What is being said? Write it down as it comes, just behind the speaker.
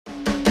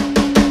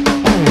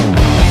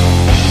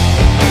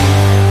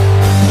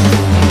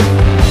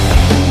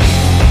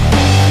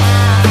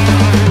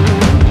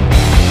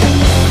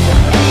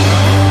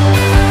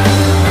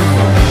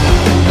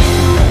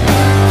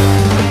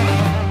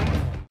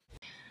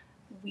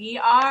We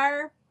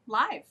are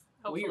live,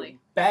 hopefully.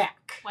 We're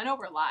back. I know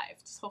we're live.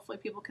 Just hopefully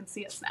people can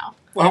see us now.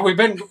 Well, we've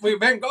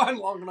been gone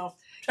long enough.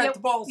 Check the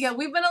pulse. Yeah,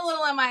 we've been a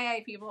little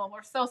MIA, people.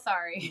 We're so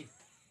sorry.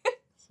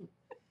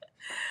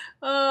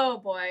 Oh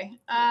boy.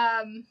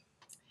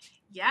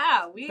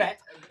 Yeah, we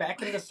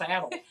back in the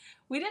saddle.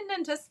 We didn't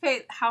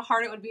anticipate how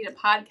hard it would be to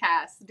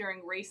podcast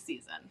during race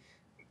season.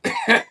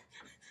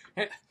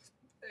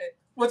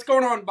 What's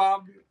going on,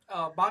 Bob?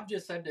 Bob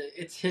just said that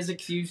it's his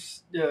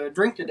excuse to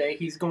drink today.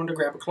 He's going to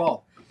grab a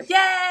claw.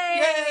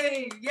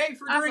 Yay! Yay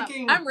for Awesome.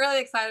 drinking. I'm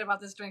really excited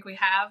about this drink we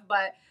have,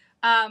 but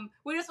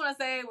we just want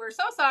to say we're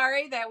so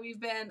sorry that we've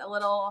been a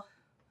little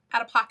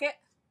out of pocket,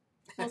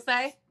 we'll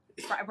say.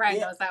 Brian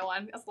knows that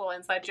one. That's a little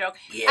inside joke.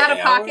 Yeah, out of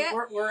pocket.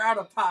 We're out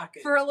of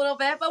pocket. For a little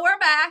bit, but we're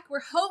back.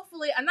 We're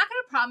hopefully, I'm not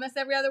going to promise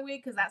every other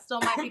week because that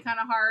still might be kind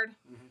of hard.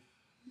 Mm-hmm.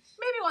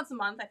 Maybe once a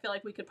month, I feel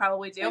like we could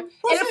probably do. We'll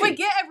and see. if we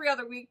get every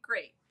other week,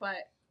 great.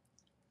 But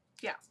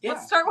yeah.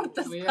 Let's start with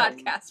this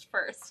podcast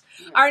first.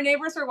 Yeah. Our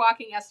neighbors were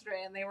walking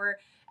yesterday and they were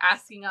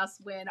asking us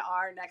when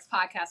our next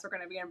podcast were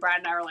going to be, and Brad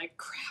and I were like,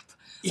 crap.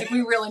 Like,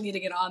 we really need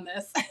to get on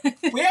this.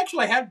 We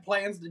actually had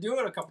plans to do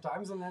it a couple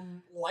times, and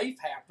then life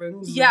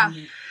happens. Yeah.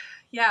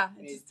 Yeah,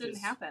 it just didn't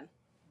happen.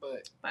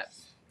 But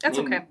that's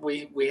okay.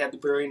 We had the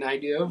brilliant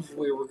idea of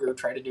we were going to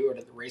try to do it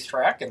at the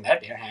racetrack, and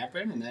that didn't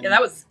happen. And then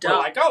that was dumb. we're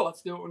like, oh,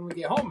 let's do it when we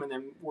get home, and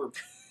then we're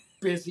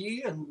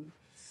busy and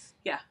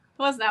that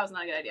was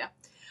not a good idea.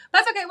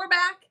 That's okay. We're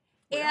back,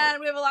 and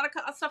we have a lot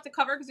of stuff to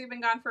cover because we've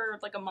been gone for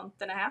like a month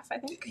and a half, I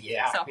think.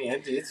 Yeah, so,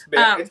 it's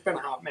been a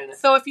hot minute.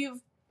 So if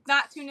you've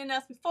not tuned in to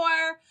us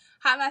before,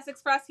 Hot Mess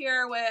Express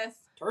here with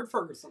Turd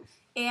Ferguson.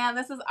 And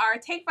this is our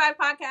Take 5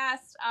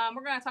 podcast.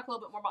 We're going to talk a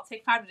little bit more about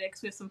Take 5 today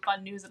because we have some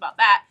fun news about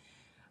that.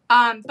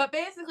 But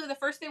basically, the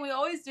first thing we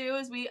always do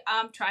is we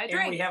try a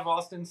drink. And we have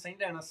Austin St.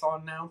 Dennis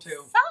on now,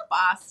 too. Sup,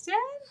 Austin?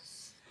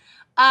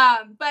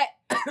 But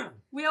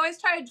we always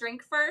try a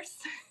drink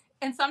first.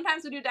 And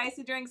sometimes we do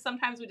dicey drinks.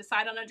 Sometimes we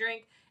decide on a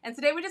drink. And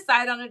today we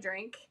decide on a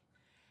drink.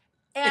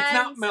 And it's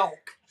not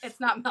milk. It's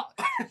not milk.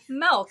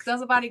 Milk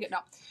does a body good. No.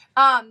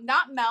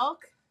 Not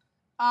milk.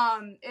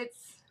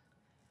 It's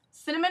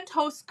Cinnamon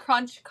Toast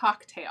Crunch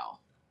cocktail.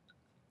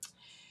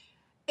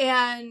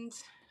 And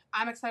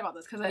I'm excited about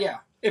this because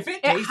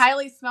it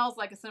highly smells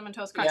like a Cinnamon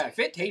Toast Crunch. Yeah, if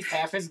it tastes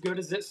half as good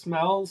as it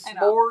smells, I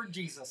know. Lord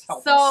Jesus help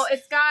us. So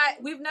it's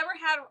got, we've never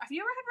had, have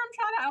you ever had rum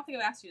chata? I don't think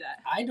I've asked you that.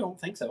 I don't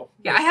think so.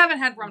 Yeah, I haven't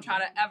had rum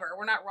chata ever.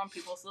 We're not rum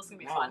people, so this is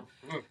going to be fun.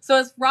 Mm. So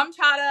it's rum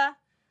chata,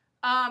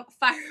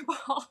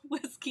 Fireball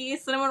whiskey,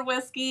 cinnamon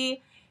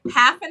whiskey,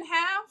 half and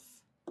half,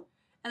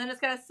 and then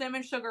it's got a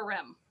cinnamon sugar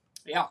rim.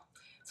 Yeah.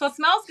 So it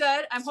smells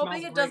good. I'm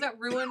hoping it great. doesn't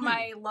ruin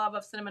my love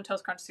of Cinnamon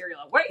Toast Crunch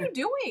cereal. What are you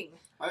doing?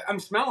 I'm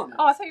smelling it.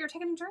 Oh, I thought you were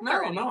taking a drink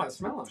already. No, I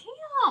smell it.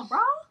 Damn, bro.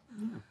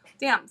 Yeah.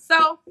 Damn.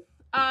 So,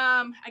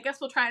 I guess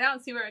we'll try it out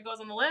and see where it goes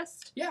on the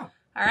list. Yeah.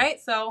 All right.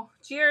 So,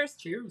 cheers.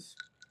 Cheers.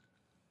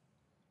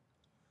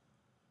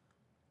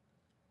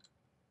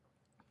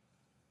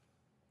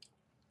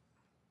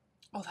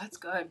 Oh, that's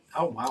good.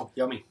 Oh, wow.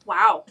 Yummy.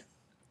 Wow.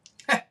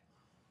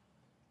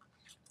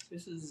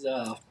 This is,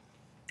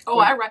 Oh,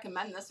 I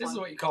recommend this one. This is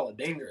what you call a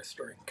dangerous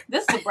drink.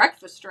 This is a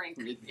breakfast drink.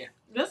 Yeah.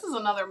 This is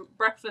another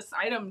breakfast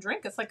item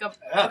drink. It's like a...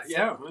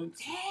 Yeah.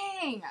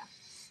 Dang.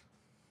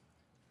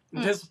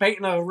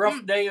 Anticipating a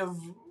rough day of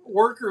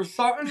work or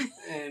something,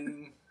 and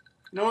you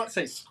know what?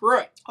 Say screw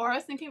it. Or I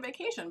was thinking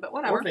vacation, but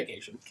whatever. Or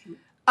vacation.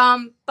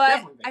 But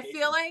Definitely I vacation.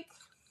 feel like...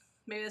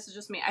 Maybe this is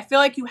just me. I feel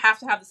like you have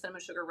to have the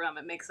cinnamon sugar rim.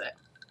 It makes it.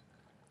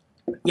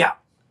 Yeah.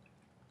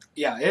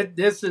 Yeah,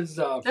 this is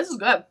This is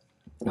good.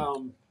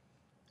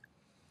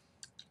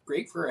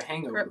 Great for a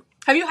hangover.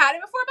 Have you had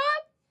it before,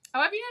 Bob?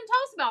 Oh, have you didn't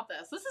tell us about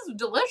this? This is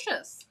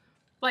delicious.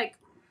 Like,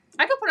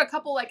 I could put a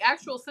couple, like,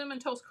 actual Cinnamon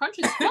Toast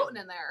Crunches floating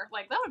in there.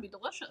 Like, that would be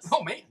delicious.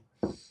 Oh, man.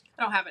 I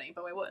don't have any,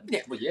 but we would.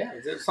 Yeah, well, yeah.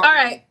 All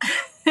right.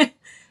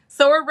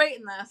 So we're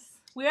rating this.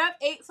 We have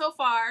 8 so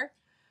far.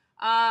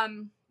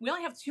 We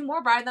only have 2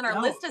 more, Brian, then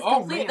our list is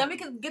complete. Man. Then we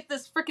can get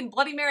this freaking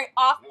Bloody Mary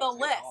off the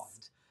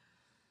list.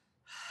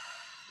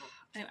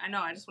 I know,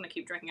 I just want to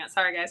keep drinking it.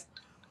 Sorry, guys.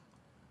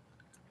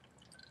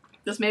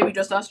 This may be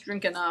just us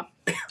drinking a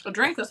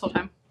drink this whole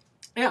time.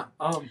 Yeah.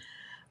 All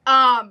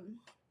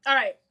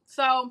right.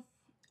 So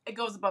it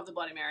goes above the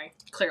Bloody Mary,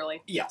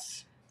 clearly.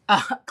 Yes.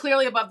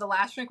 Clearly above the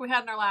last drink we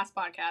had in our last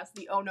podcast,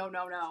 the oh no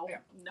no no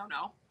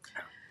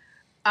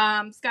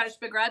no. Scottish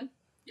Big Red.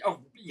 Oh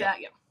yeah.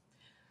 Yeah.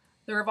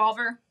 The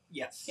Revolver.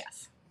 Yes.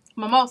 Yes.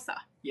 Mimosa.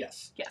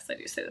 Yes. Yes, I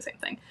do say the same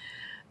thing.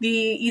 The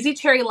Easy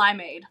Cherry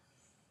Limeade.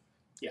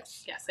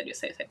 Yes. Yes, I do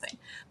say the same thing.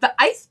 The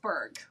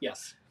Iceberg.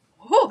 Yes.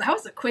 Oh, that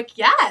was a quick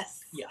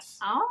yes. Yes.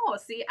 Oh,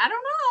 see, I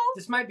don't know.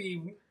 This might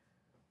be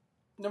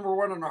number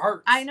 1 on our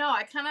hearts. I know.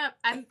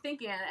 I'm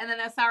thinking. And then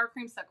a sour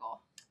creamsicle.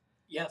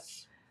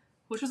 Yes.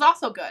 Which was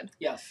also good.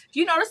 Yes. Do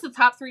you notice the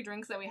top 3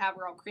 drinks that we have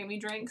are all creamy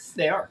drinks?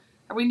 They are.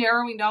 Are we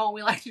narrowing down what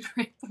we like to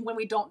drink when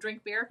we don't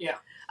drink beer? Yeah.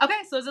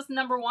 Okay, so is this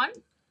number 1?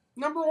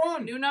 Number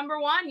 1. New number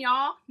 1,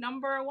 y'all.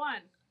 Number 1.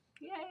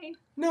 Yay.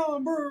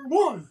 Number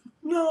 1.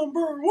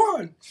 Number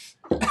 1.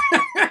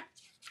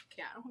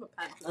 can't. I don't have a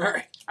pen. All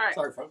right. All right.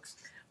 Sorry, folks.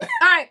 All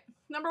right.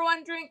 Number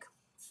 1 drink,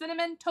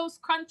 Cinnamon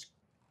Toast Crunch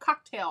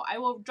cocktail. I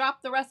will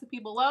drop the recipe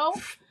below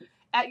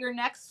at your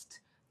next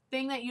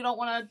thing that you don't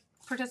want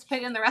to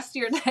participate in the rest of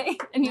your day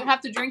and you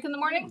have to drink in the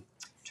morning.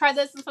 Try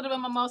this instead of a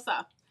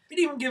mimosa. It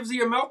even gives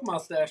you a milk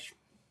mustache.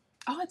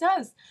 Oh, it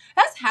does.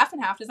 That's half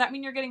and half. Does that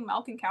mean you're getting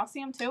milk and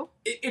calcium too?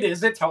 It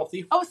is. It's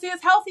healthy. Oh, see,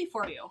 it's healthy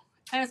for you.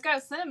 And it's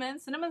got cinnamon.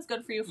 Cinnamon's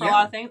good for you for a Yeah.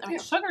 lot of things. I mean,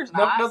 Yeah. sugar's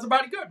Milk not. does the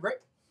body good, right?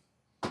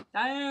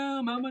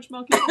 Damn, how much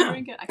milk you can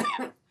drink it? I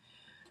can't.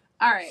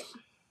 All right.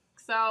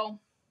 So,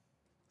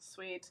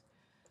 sweet.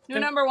 New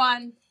Can- number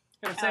 1.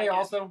 Can I I say like it.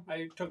 also,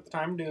 I took the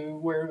time to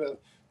wear the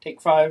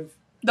Take 5,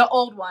 The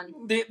old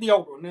one. the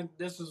old one.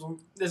 This is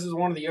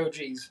one of the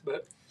OGs,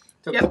 but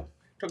took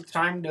the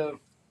time to.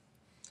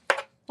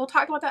 We'll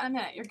talk about that in a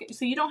minute.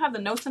 So you don't have the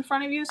notes in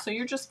front of you, so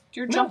you're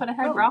jumping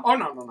ahead, no. bro. Oh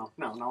no!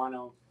 I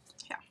know.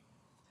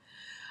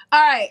 All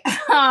right.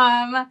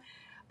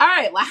 All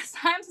right. Last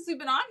time since we've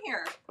been on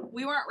here,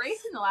 we weren't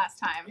racing the last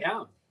time.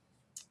 Yeah.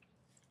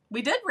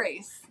 We did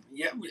race.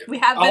 Yeah. We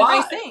have A been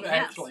lot, racing, yes.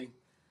 actually.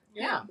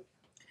 Yeah.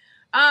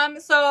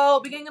 So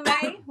beginning of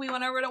May, we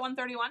went over to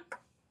 131.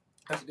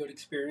 That's a good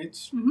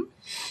experience.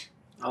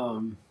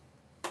 Mhm.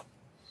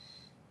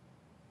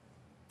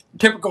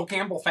 Typical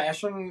Campbell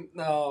fashion.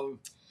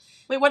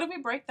 Wait, what did we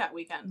break that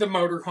weekend? The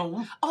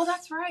motorhome. Oh,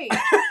 that's right.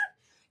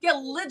 Yeah,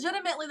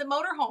 legitimately, the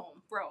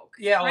motorhome broke.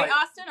 Yeah, Right, like-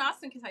 Austin?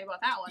 Austin can tell you about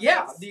that one.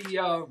 Yeah,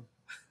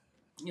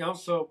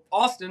 Yes. so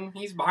Austin,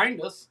 he's behind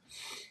us,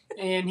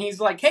 and he's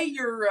like, "Hey,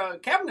 your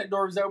cabinet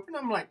door's open."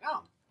 I'm like,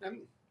 "Oh,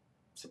 I'm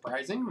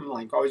surprising." I'm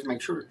like, always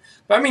make sure.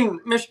 But I mean,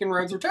 Michigan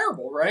roads are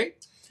terrible,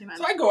 right? Amen.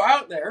 So I go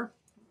out there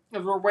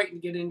as we're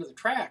waiting to get into the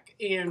track,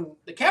 and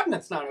the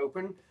cabinet's not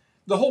open.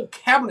 The whole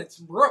cabinet's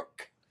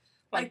broke.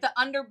 like the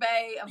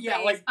underbay of Yeah,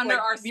 bays like under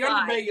like our the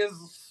slide. underbay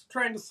is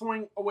trying to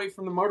swing away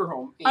from the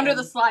motorhome. Under and-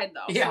 the slide,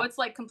 though. Yeah. So it's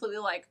like completely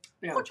like,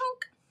 Yeah.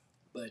 ka-chunk.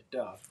 But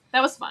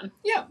That was fun.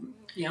 yeah,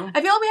 you know, I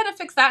feel like we had to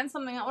fix that and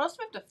something else. What else did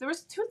we have to? There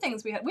was 2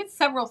 things we had. We had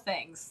several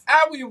things.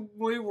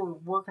 we were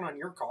working on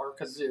your car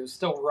because it was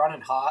still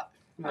running hot.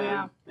 Oh,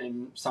 yeah.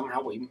 And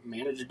somehow we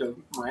managed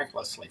to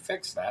miraculously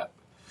fix that.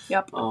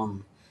 Yep.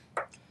 Um.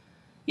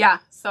 Yeah,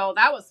 so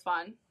that was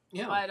fun.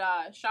 Yeah.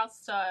 But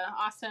shouts to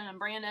Austin and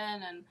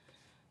Brandon and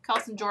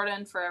Kelson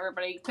Jordan for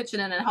everybody pitching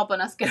in and helping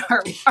us get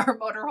our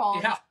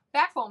motorhome Yeah.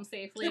 back home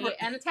safely Typical-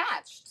 and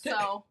attached.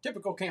 So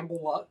Typical Campbell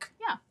luck.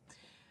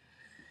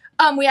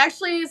 we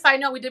actually, side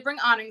note, we did bring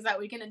awnings that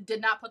weekend and did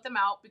not put them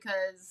out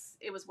because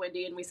it was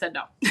windy and we said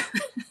no.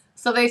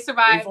 So they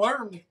survived. We've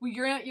learned.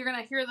 You're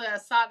gonna hear the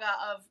saga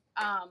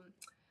of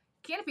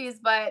canopies,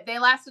 but they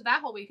lasted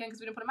that whole weekend because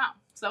we didn't put them out.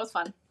 So that was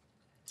fun.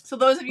 So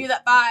those of you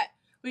that thought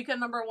weekend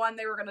number 1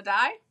 they were gonna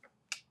die,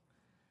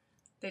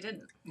 they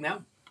didn't.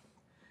 No.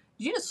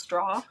 Did you just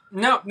straw?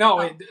 No. Oh.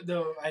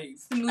 I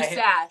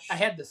Mustache. I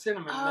had the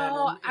cinnamon. then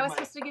Oh, in I was my-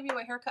 supposed to give you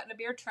a haircut and a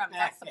beard trim. That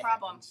That's the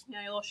problem. happens. Yeah,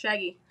 you're a little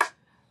shaggy.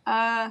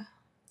 Yeah,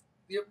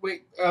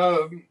 wait.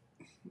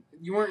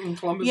 You weren't in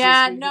Columbus.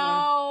 Yeah, this weekend?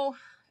 no.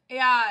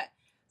 Yeah.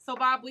 So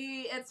Bob,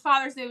 it's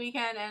Father's Day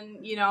weekend,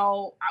 and we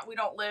don't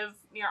live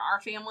near our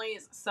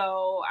families,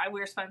 so we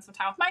were spending some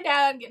time with my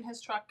dad, getting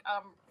his truck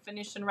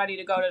finished and ready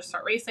to go to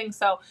start racing.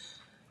 So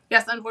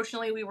yes,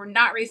 unfortunately, we were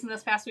not racing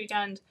this past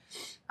weekend.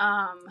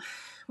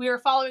 We were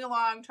following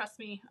along, trust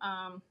me.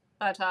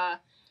 But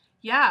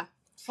yeah.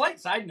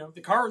 Slight side note: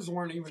 the cars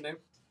weren't even Yeah,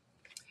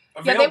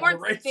 available. they weren't.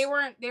 to race.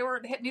 They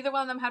weren't. Neither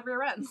one of them had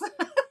rear ends.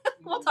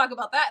 We'll talk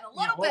about that in a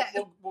little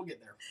bit. We'll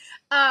get there.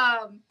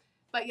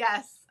 But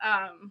yes.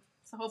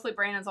 So hopefully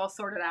Brandon's all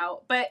sorted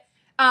out. But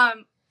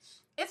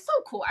it's so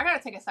cool. I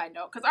gotta take a side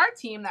note because our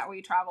team that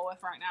we travel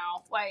with right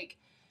now, like,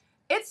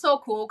 it's so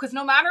cool because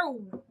no matter,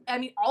 I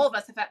mean, all of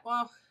us.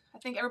 I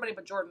think everybody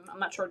but Jordan. I'm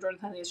not sure Jordan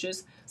has any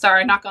issues.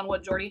 Sorry, knock on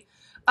wood, Jordy.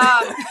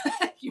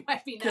 You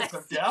might be Kiss next.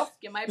 of death.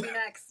 You might be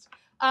next.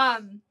 I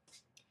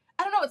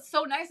don't know. It's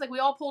so nice. Like, we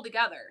all pull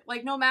together.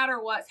 Like, no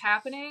matter what's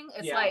happening,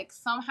 it's Yeah. like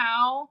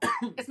somehow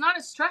it's not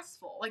as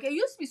stressful. Like, it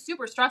used to be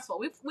super stressful.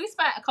 We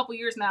spent a couple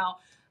years now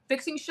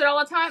fixing shit all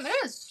the time. It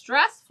is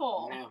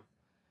stressful. Yeah.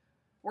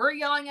 We're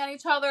yelling at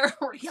each other.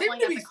 We're Seem yelling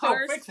to at be the still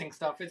cars. fixing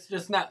stuff. It's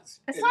just not.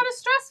 It's not as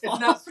stressful. It's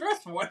not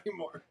stressful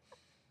anymore.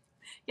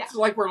 Yeah. It's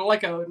like we're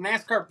like a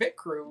NASCAR pit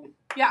crew.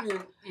 Yeah.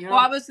 You know? Well,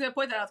 I was going to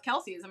point that out with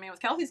Kelsey's. I mean, with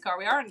Kelsey's car,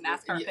 we are in a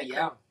NASCAR pit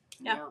crew.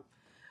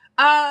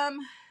 Yeah.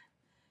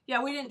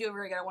 Yeah, we didn't do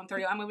very good at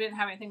 130. I mean, we didn't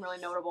have anything really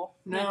notable.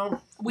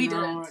 No. We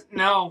no, didn't.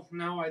 No.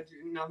 I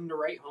nothing to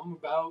write home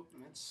about.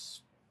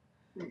 It's,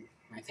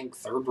 I think,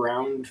 third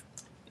round.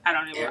 I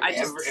don't even. I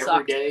just every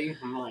sucked. day.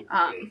 I'm like.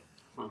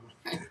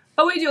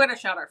 But we do got to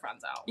shout our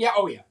friends out. Yeah.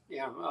 Oh yeah.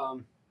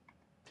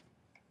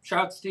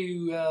 Shouts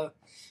to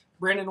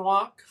Brandon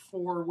Walk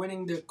for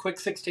winning the Quick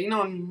 16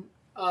 on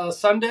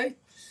Sunday.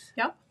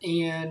 Yep.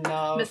 And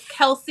Miss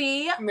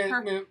Kelsey. I was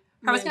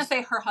Miss- going to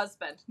say her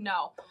husband.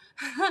 No.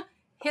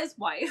 His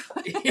wife.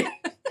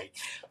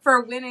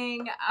 For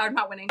winning, or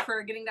not winning,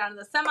 for getting down to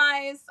the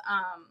semis.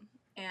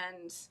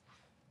 And,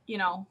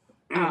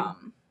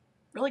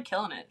 really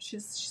killing it.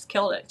 She's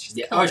killed it. She's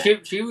Yeah. killing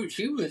it.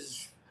 She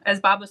was. As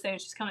Bob was saying,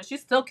 she's killing it.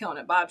 She's still killing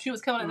it, Bob. She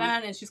was killing it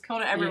then, and she's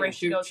killing it every race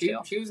she goes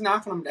to. She was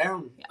knocking them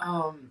down.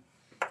 Yeah.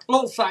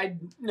 Little side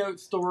note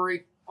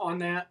story on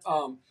that.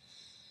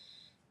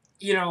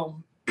 You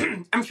know,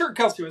 I'm sure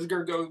Kelsey was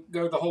going to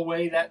go the whole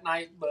way that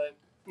night, but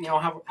you know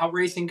how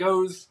racing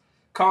goes.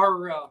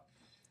 Car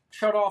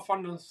shut off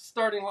on the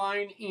starting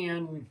line,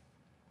 and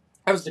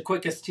that was the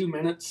quickest 2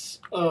 minutes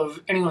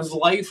of anyone's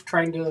life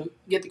trying to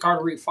get the car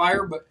to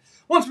refire. But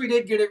once we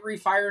did get it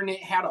refired, and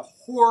it had a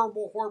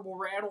horrible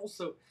rattle,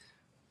 so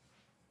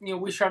you know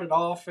we shut it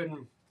off,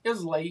 and it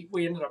was late.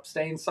 We ended up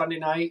staying Sunday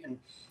night and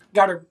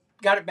got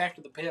it back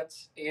to the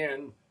pits,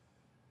 and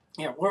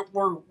you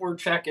know we're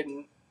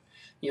checking,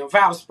 you know,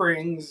 valve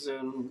springs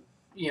and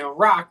you know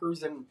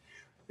rockers and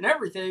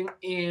everything,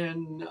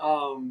 and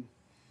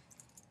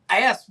I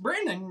asked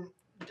Brandon,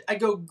 I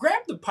go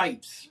grab the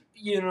pipes,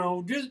 you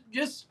know,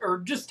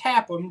 just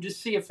tap them,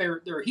 just see if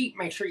they're heat,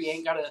 make sure you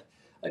ain't got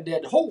a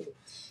dead hole.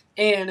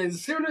 And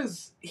as soon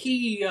as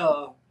he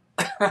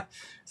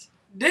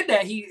did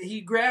that,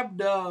 he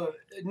grabbed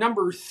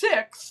number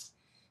 6,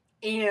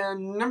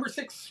 and number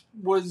 6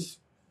 was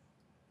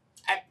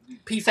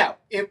peace out.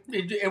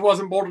 It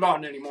wasn't bolted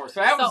on anymore.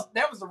 So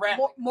that was the rat.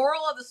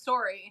 Moral of the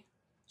story: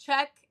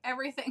 check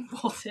everything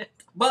bolted.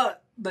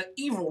 But the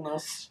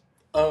evilness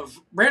of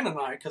Brandon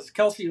and I, because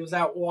Kelsey was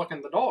out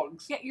walking the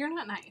dogs. Yeah, you're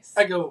not nice.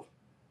 I go,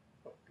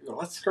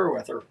 let's screw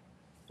with her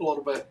a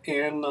little bit,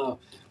 and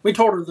we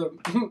told her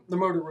the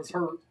motor was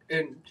hurt,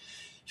 and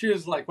she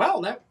was like,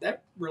 "Well,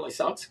 that really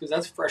sucks because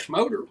that's a fresh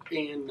motor."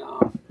 And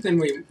then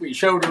we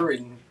showed her,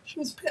 and she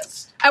was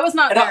pissed. I was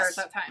not there at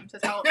that time to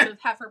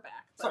have her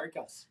back. Sorry,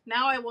 Kels.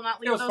 Now I will not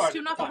leave those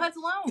two knuckleheads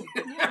alone.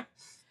 Yeah.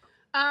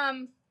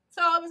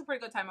 So it was a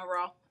pretty good time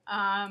overall.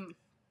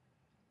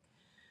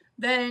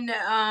 Then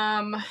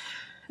I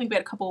think we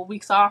had a couple of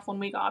weeks off, 1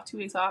 week off, 2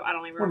 weeks off. I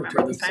don't even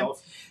remember this time.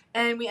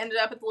 And we ended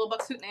up at the Little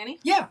Buck Suit Nanny.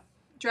 Yeah.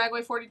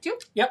 Dragway 42.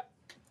 Yep.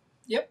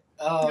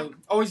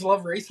 Always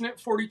love racing at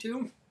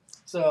 42.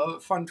 It's a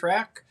fun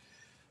track.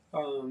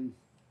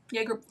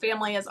 Jaeger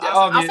family is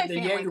awesome. I'll say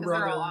family Jaeger because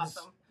they're all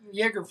awesome.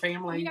 Jaeger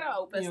family. You got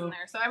Opus in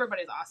there, so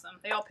everybody's awesome.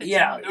 They all pitch in.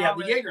 Yeah, the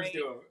really Jaegers great.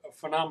 do a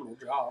phenomenal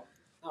job.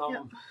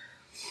 Yep.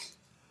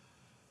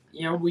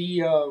 You know,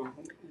 we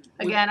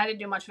again, I didn't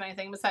do much of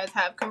anything besides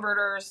have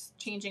converters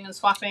changing and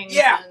swapping.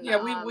 Yeah,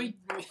 and, we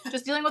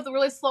just dealing with a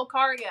really slow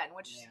car again,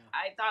 which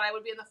I thought I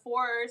would be in the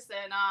 4s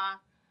and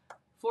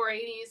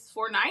 480s,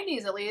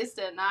 490s at least,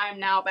 and I'm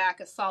now back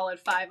a solid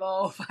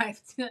 5.0,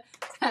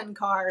 5.10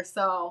 car.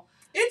 So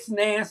it's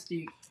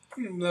nasty.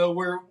 Though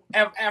we're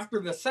after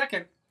the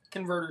second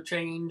converter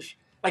change,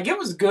 like it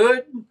was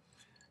good,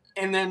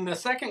 and then the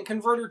second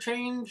converter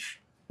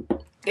change,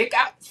 it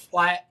got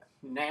flat,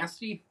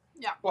 nasty.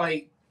 Yeah,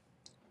 like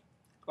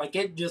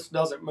it just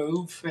doesn't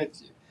move.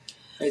 It's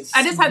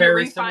I just had to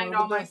refine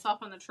all my stuff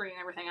on the tree and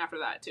everything after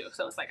that too.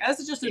 So it's like this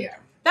is just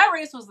that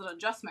race was an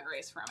adjustment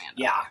race for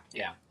Amanda.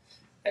 Yeah.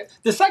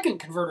 The second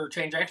converter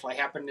change actually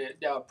happened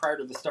prior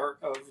to the start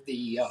of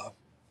the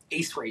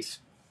Ace race,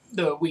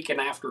 the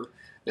weekend after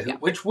the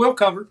Hoop, which we'll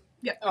cover.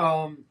 Yep.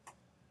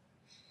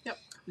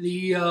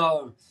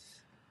 You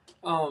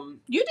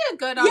did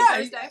good on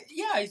Thursday.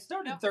 Yeah, I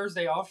started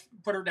Thursday off,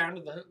 put her down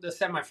to the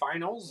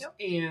semifinals,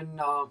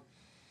 and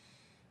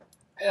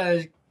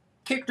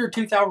kicked her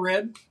tooth out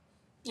red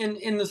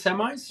in the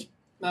semis.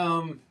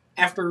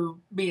 After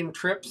being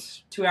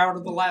trips 2 out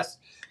of the last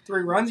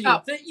 3 runs,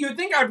 you'd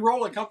think I'd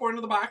roll a couple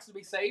into the box to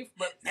be safe,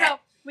 but so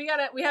we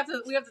have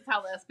to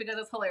tell this because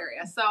it's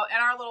hilarious. So in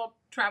our little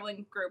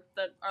traveling group,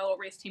 our little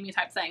race teamy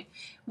type thing,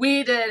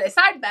 we did a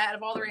side bet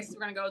of all the races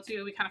we're gonna go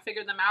to. We kind of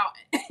figured them out,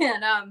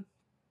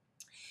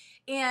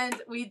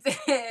 and we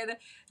did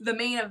the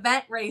main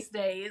event race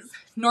days.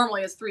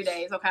 Normally it's 3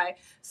 days, okay?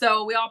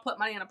 So we all put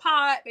money in a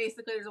pot.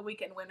 Basically, there's a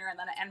weekend winner and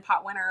then an end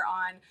pot winner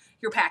on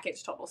your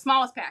package total,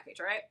 smallest package,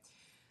 right?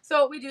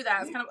 So we do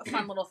that. It's kind of a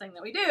fun little thing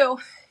that we do.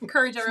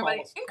 Encourage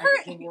everybody.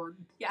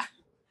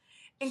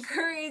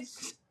 Encourage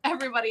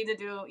everybody to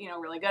do,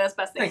 really good as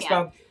best they can.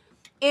 Bob.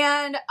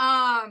 And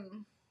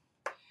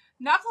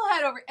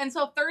knucklehead over. And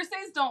so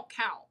Thursdays don't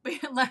count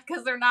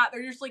because they're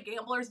usually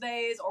gamblers'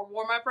 days or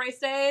warm up race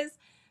days.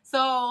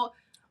 So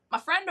my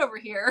friend over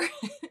here.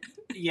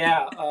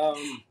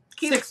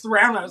 Sixth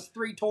round, I was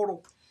 3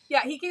 total.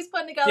 Yeah, he keeps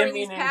putting together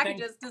these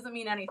packages. Doesn't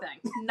mean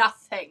anything.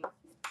 Nothing.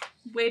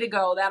 Way to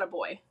go, that a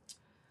boy.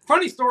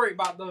 Funny story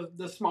about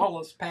the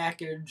smallest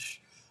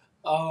package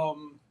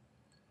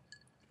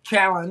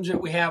challenge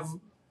that we have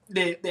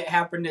that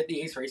happened at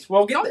the Ace race.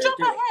 Well, don't jump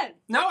ahead.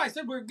 No, I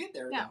said we'd get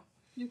there. Yeah,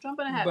 you're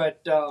jumping ahead.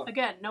 But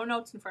again, no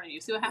notes in front of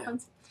you. See what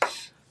happens.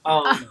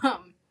 Other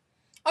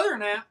than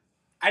that,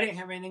 I didn't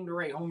have anything to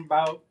write home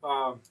about.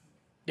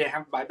 Didn't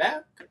have a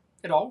buyback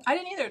at all. I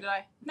didn't either, did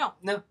I? No.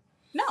 I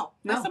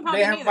somehow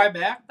didn't have a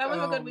buyback. That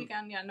was a good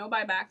weekend. Yeah, no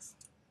buybacks.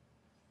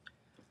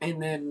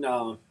 And then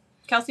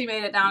Kelsey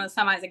made it down to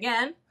the semis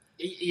again.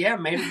 Yeah,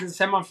 made it to the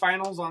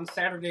semifinals on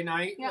Saturday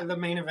night of the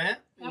main event.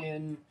 Yep.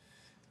 And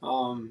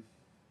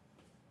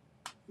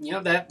you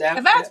know, that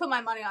if I had to put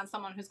my money on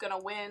someone who's going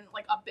to win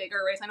like a bigger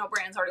race, I know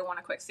Brandon's already won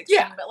a quick 16,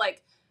 but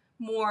like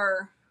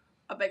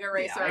a bigger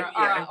race or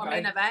a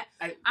main event.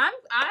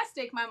 I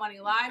stake my money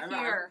live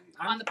here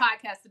on the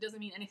podcast. It doesn't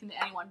mean anything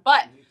to anyone,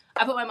 but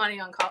I put my money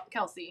on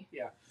Kelsey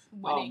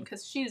winning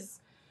because she's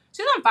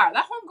on fire.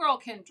 That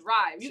homegirl can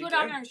drive. You go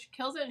down there and she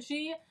kills it, and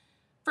she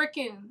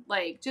freaking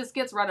like just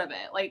gets rid of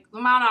it. Like the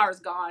amount of hours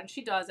gone,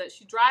 she does it.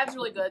 She drives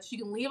really good. She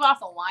can leave off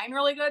the line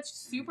really good. She's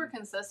super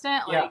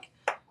consistent. Like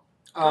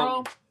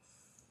girl,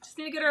 just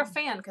need to get her a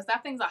fan because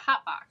that thing's a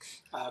hot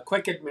box.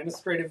 Quick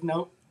administrative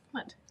note.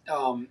 What?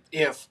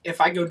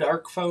 If I go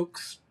dark,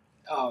 folks,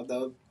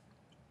 the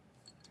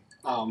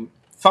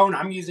phone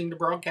I'm using to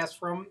broadcast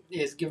from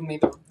is giving me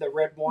the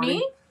red warning.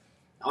 Me?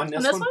 On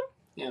this one?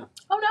 Yeah.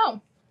 Oh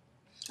no.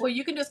 Well,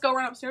 you can just go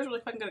run upstairs really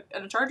quick and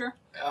get a charger.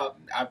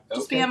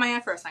 Just be on my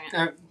eye for a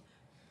second.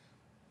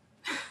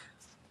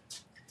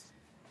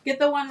 Get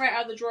the one right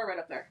out of the drawer right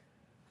up there.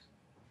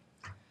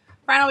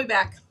 Brian, I'll be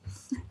back.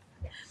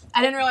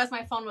 I didn't realize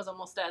my phone was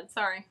almost dead.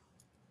 Sorry.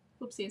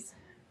 Oopsies.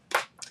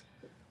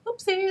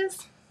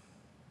 Oopsies.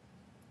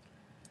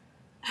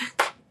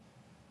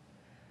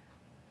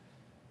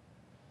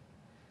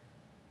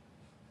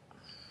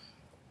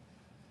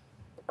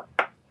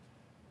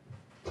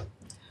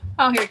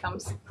 Oh, here he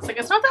comes. It's like,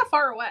 it's not that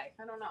far away.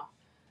 I don't know. All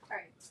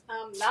right.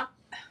 Not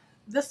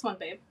this one,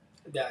 babe.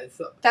 Yeah,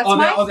 that's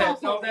my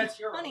phone. That's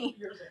your honey.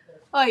 Yours right there.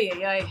 Oh,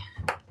 yeah.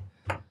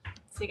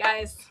 See,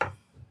 guys,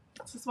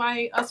 this is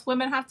why us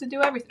women have to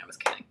do everything. I was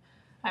kidding.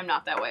 I'm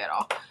not that way at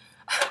all.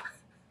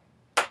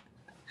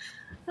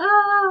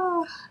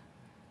 Oh.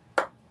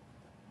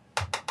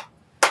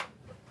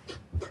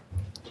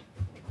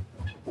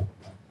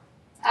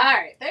 All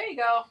right, there you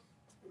go.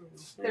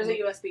 There's a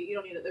USB. You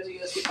don't need it. There's a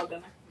USB plugged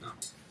in there. No.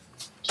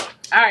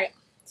 All right.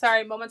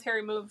 Sorry,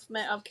 momentary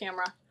movement of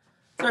camera.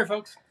 Sorry,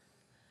 folks.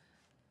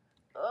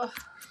 Ugh.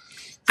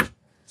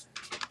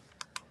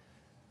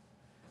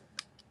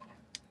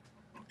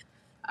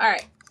 All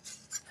right.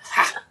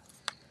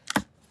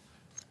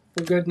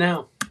 We're good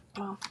now.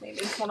 Well,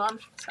 maybe. Hold on.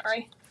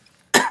 Sorry.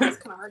 It's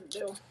kind of hard to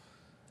do.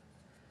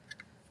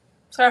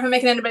 Sorry if I'm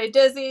making anybody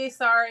dizzy.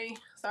 Sorry.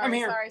 I'm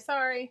here.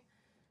 Sorry.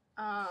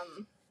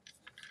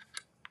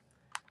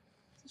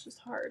 It's just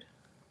hard.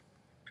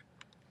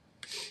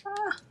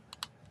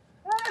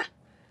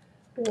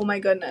 Oh my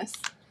goodness.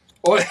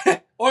 Oil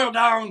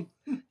down.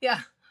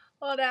 Yeah.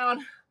 Oil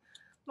down.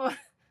 This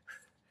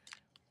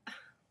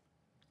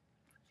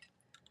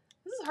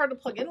is hard to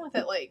plug in with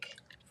it, like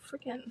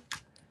freaking.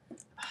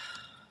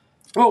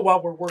 Well,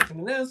 while we're working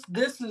on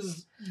this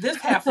is this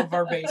half of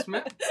our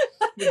basement.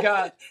 We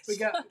got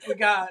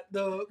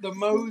the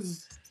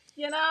Moe's,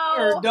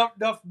 or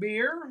Duff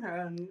beer,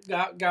 and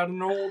got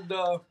an old.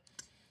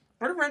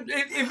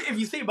 If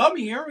you see above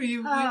me here,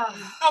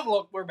 oh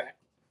look, we're back.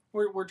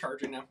 We're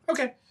charging now.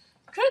 Okay.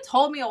 Could have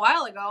told me a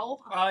while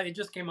ago. It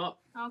just came up.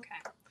 Okay.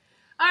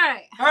 All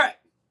right.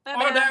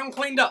 All down,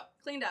 cleaned up.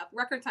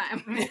 Record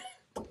time.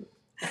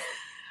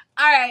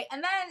 All right,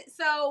 and then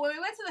so when we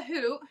went to the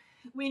Hoot,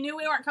 we knew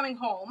we weren't coming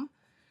home.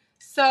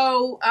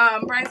 So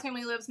Brian's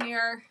family lives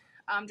near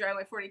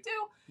Driveway 42.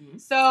 Mm-hmm.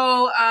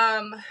 So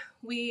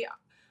we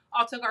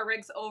all took our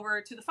rigs over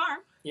to the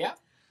farm. Yeah.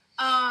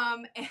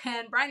 And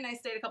Brian and I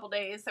stayed a couple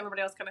days.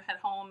 Everybody else kind of head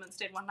home and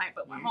stayed one night,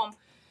 but went home.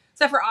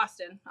 Except for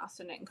Austin.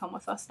 Austin didn't come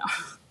with us. No.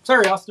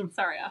 Sorry, Austin.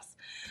 Sorry, us.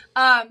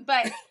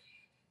 But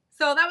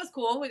so that was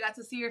cool. We got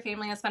to see your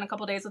family and spend a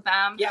couple days with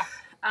them. Yeah.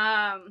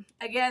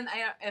 Again,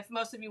 if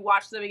most of you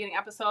watched the beginning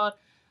episode,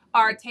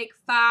 our take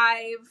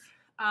 5,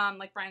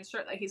 like Brian's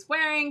shirt that he's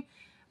wearing,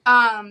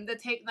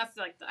 that's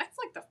like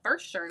the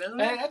first shirt, isn't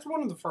it? That's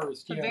one of the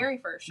first. The very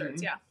first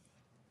shirts, yeah.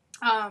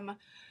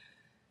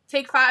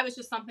 Take 5 is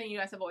just something you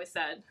guys have always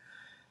said.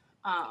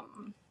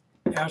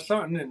 Yeah,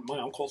 something that my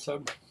uncle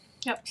said.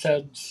 Yep.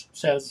 Says.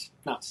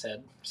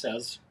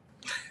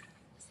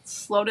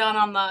 Slow down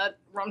on the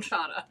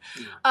rumchata.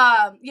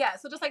 Yeah.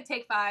 So just like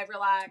take 5,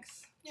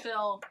 relax,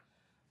 chill.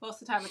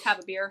 Most of the time, like have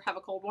a beer, have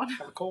a cold one.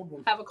 So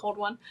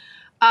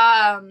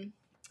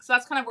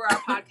that's kind of where our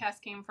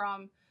podcast came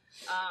from.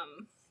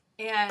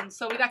 And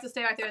so we got to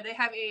stay right there. They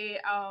have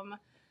a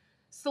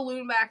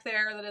saloon back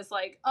there that is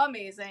like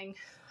amazing.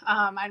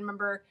 I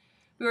remember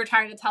we were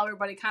trying to tell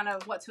everybody kind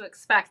of what to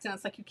expect, and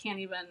it's like you can't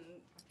even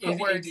put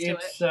words to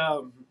it.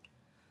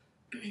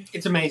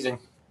 It's amazing.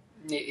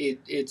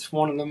 It's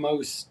one of the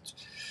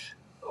most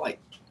like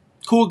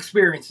cool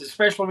experiences,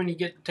 especially when you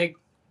get to take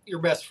your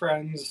best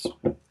friends,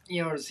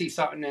 to see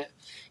something that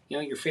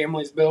your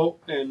family's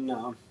built and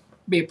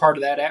be a part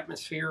of that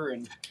atmosphere.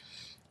 And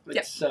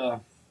it's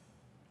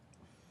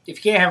if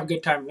you can't have a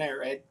good time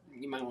there,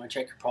 you might want to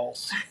check your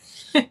pulse.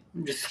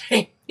 I'm just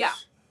saying. Yeah.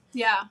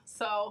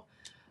 So,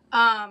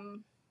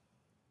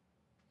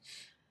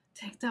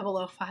 take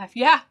 005.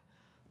 Yeah.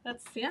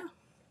 That's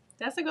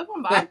a good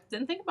one, Bob.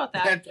 Didn't think about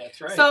that.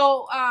 That's right.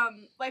 So,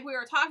 like we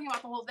were talking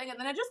about the whole thing, and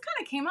then it just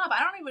kind of came up.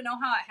 I don't even know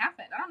how it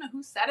happened. I don't know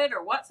who said it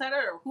or what said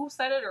it or who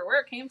said it or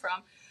where it came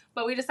from.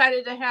 But we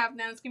decided to have,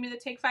 now it's going to be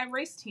the Take 5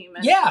 race team.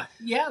 And yeah.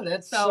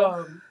 That's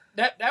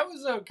That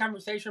was a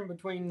conversation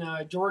between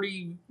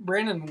Jordy,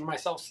 Brandon, and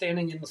myself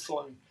standing in the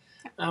saloon.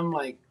 I'm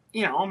like,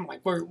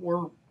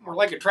 we're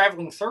like a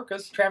traveling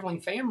circus, traveling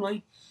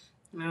family.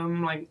 And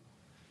I'm like,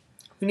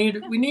 we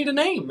need a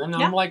name, and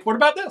I'm like, what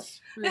about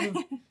this? And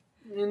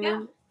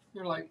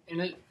you're like,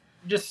 and it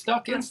just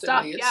stuck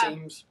instantly. It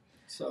seems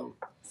so.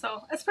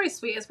 So it's pretty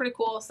sweet. It's pretty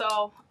cool.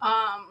 So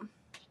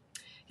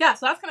yeah,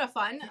 so that's kind of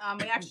fun.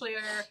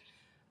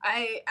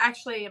 I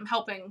actually am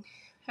helping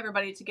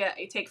everybody to get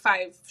a Take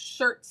 5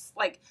 shirts,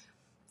 like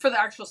for the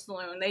actual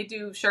saloon. They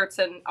do shirts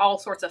and all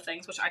sorts of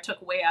things, which I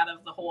took way out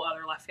of the whole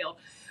other left field.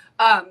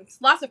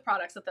 Lots of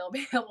products that they'll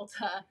be able to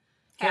have.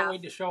 Can't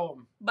wait to show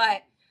them.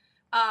 But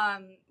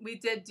we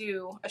did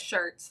do a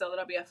shirt, so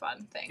that'll be a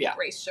fun thing. Yeah.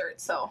 Race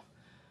shirt. So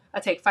a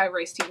Take 5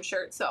 race team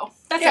shirt. So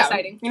that's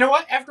exciting. You know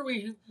what? After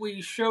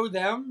we show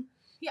them,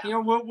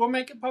 we'll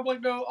make it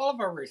public to all of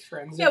our race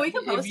friends. Yeah, we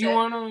can post it. If you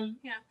want to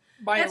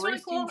buy a race really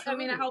cool. team shirt. I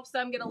mean, it helps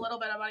them get a little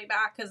bit of money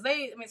back because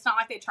it's not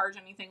like they charge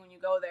anything when you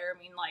go there. I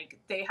mean, like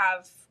they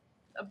have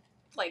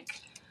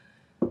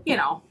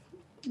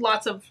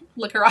lots of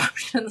liquor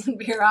options and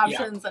beer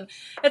options, and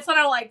it's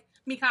not like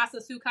mi casa,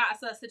 su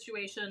casa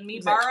situation. Mi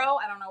barro,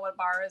 I don't know what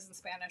bar is in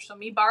Spanish. So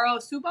mi barro,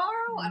 su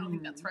barro? I don't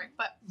think that's right,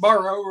 but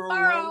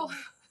barro.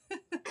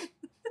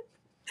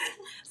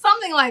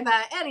 Something like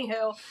that.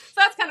 Anywho, so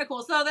that's kind of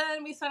cool. So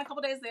then we spent a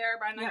couple days there.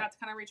 Brian and I got to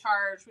kind of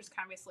recharge. We just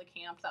kind of basically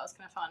camped. That was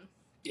kind of fun.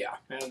 Yeah.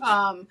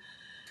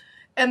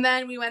 And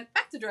then we went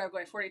back to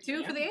Dragway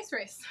 42 for the Ace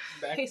race,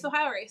 Case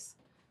Ohio race.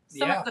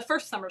 The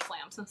first Summer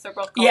Slam, since they're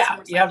both called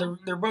Summer Slam.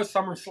 They're both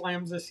Summer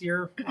Slams this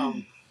year.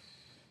 As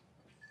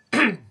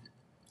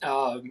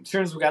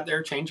soon as we got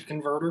there, change a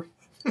converter.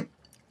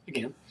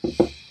 Again.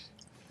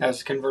 That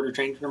was converter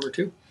change number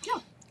 2. Yeah.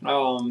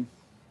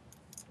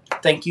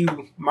 Thank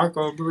you,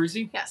 Marco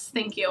Abruzzi. Yes,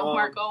 thank you,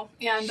 Marco.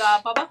 And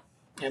Bubba.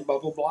 And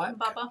Bubba Black.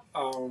 Bubba.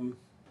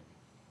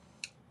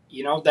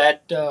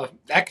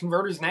 That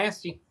converter's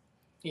nasty.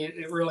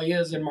 It really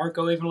is. And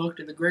Marco even looked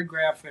at the grid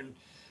graph and,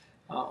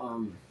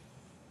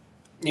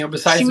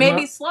 besides she may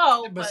be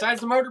slow.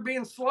 Besides the motor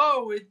being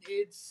slow,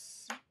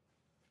 it's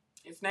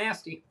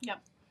nasty. Yep.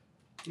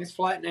 It's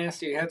flat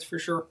nasty, that's for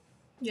sure.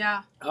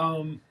 Yeah.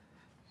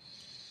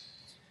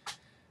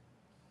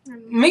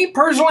 Me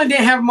personally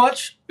didn't have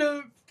much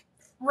to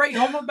write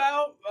home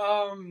about.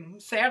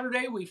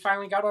 Saturday we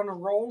finally got on a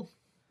roll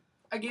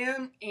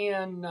again,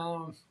 and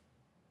the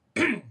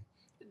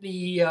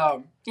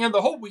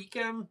whole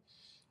weekend.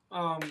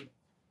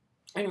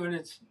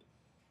 Anyway,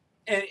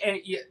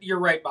 and you're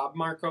right, Bob.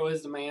 Marco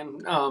is the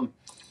man.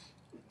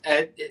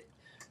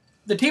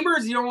 The T-Bird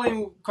is the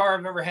only car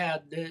I've ever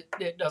had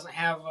that doesn't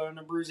have an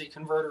Abruzzi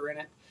converter in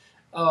it.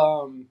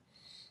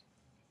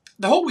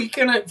 The whole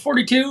weekend at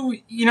 42,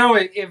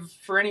 if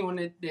for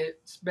anyone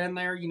that's been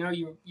there,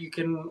 you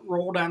can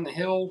roll down the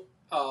hill.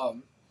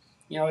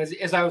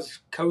 As I was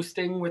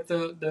coasting with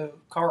the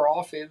car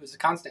off, it was a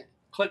constant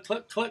click,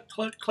 click, click,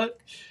 click, click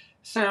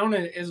sound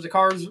as the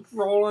car's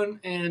rolling.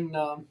 And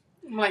I'm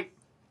like,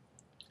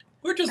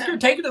 we're just going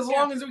to take it as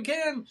long as we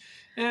can.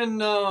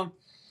 And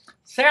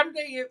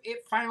Saturday,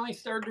 it finally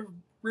started to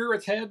rear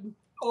its head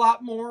a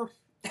lot more.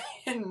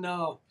 And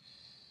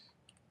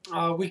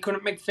we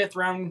couldn't make 5th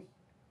round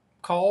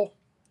call.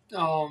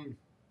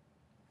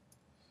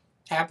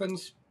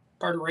 Happens,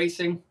 part of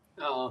racing.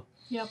 Got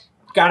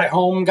it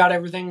home, got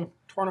everything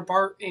torn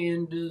apart,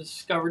 and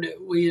discovered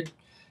that we had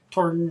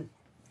torn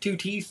 2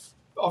 teeth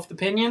off the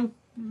pinion.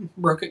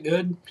 Broke it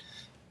good.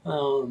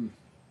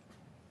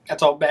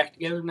 That's all back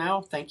together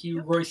now. Thank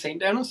you, Roy St.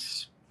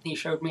 Dennis. He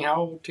showed me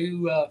how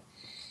to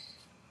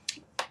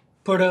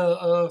put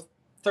a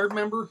third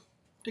member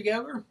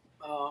together.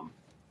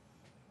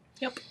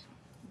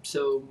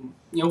 So,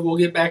 we'll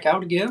get back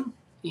out again.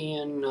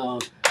 And,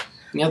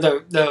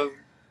 the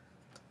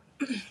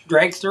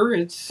dragster,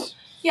 it's...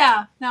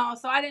 Yeah, no,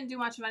 so I didn't do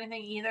much of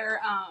anything either.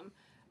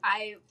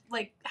 I,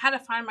 had to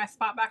find my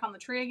spot back on the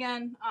tree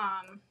again.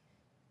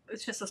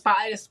 It's just a spot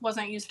I just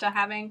wasn't used to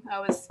having. I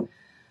was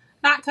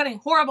not cutting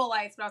horrible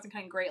lights, but I wasn't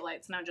cutting great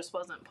lights, and I just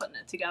wasn't putting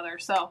it together.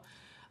 So,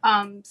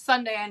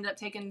 Sunday I ended up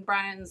taking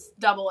Brian's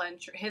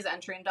his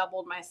entry and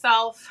doubled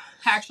myself.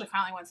 I actually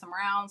finally went some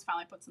rounds,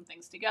 finally put some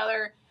things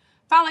together.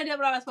 Finally did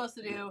what I was supposed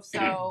to do,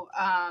 so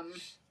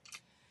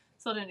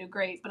still didn't do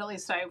great, but at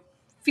least I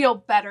feel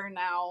better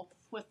now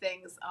with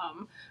things.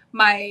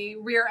 My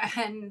rear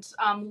end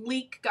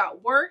leak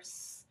got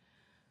worse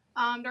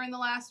during the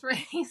last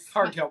race.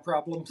 Hardtail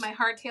problems. My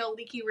hardtail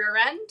leaky rear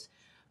end.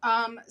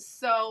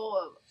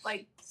 So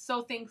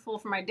thankful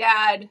for my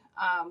dad.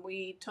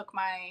 We took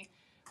my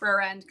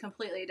rear end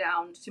completely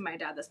down to my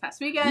dad this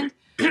past weekend,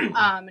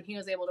 and he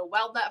was able to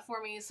weld that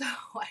for me, so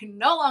I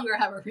no longer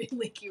have a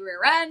leaky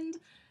rear end,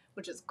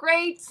 which is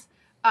great.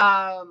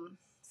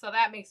 So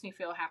that makes me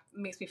feel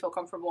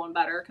comfortable and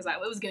better, because I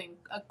was getting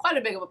quite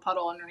a big of a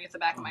puddle underneath the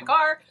back of my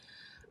car.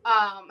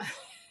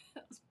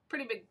 It was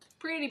pretty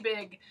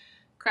big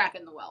crack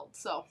in the weld.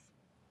 So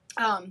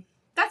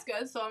that's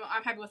good. So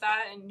I'm happy with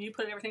that. And you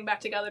put everything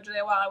back together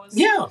today while I was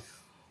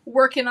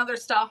working other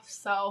stuff.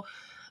 So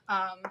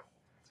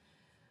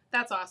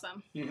That's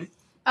awesome.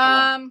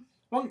 Mm-hmm.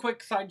 One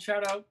quick side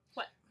shout out.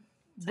 What?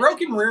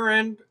 Broken rear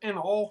end and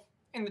all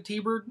in the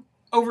T-Bird.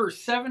 Over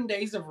 7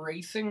 days of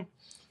racing,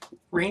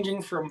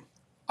 ranging from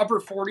upper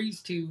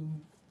 40s to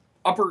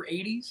upper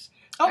 80s.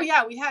 Oh,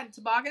 yeah. We had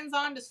toboggans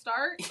on to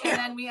start, and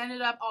then we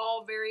ended up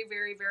all very,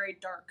 very, very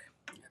dark.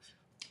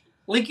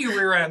 Leaky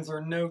rear ends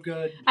are no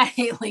good. I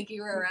hate leaky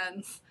rear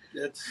ends.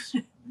 It's,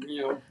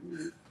 you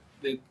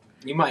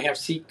might have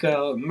to seek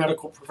a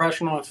medical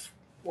professional if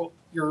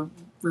your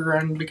rear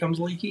end becomes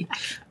leaky.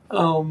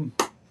 Sorry.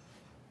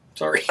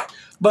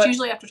 But it's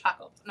usually after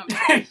tacos. No,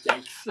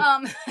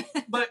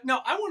 but no,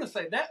 I want to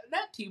say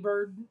that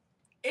T-Bird,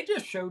 it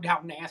just showed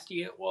how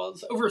nasty it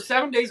was. Over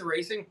 7 days of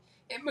racing,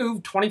 it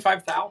moved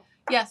 25 thou.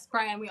 Yes,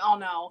 Brian, we all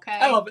know, okay?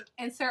 I love it.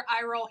 Insert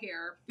eye roll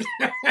here.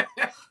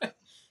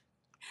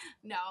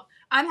 No,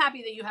 I'm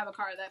happy that you have a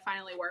car that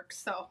finally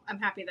works. So I'm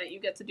happy that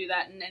you get to do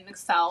that and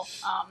excel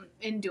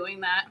in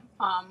doing that.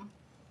 I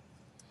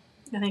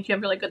think you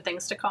have really good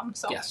things to come.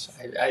 So yes,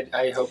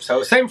 I hope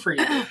so. Same for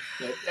you.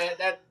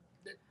 that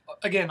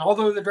again,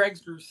 although the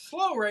dragster's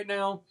slow right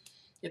now,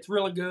 it's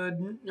really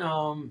good.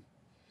 Yeah,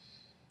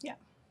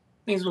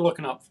 things are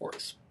looking up for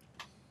us.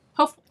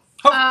 Hopefully.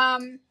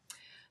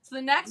 So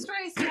the next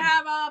race we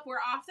have up, we're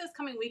off this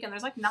coming weekend.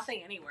 There's like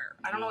nothing anywhere.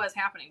 I don't know what's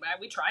happening, but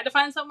we tried to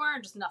find somewhere,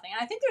 just nothing.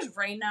 And I think there's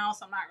rain now,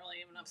 so I'm not really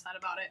even upset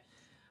about it.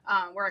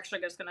 We're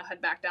actually just gonna head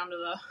back down to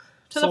the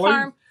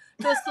farm,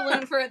 to the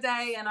saloon for a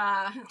day, and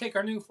take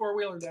our new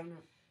 4-wheeler down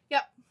there.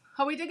 Yep.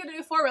 Oh, we did get a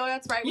new 4-wheeler.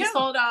 That's right. We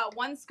sold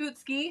one scoot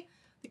ski.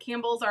 The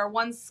Campbells are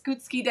one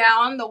scoot ski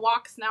down. The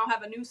Walks now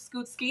have a new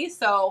scoot ski,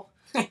 so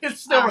it's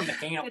still in the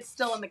camp. It's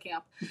still in the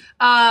camp.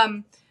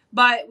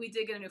 But we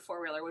did get a new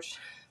 4-wheeler, which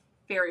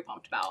very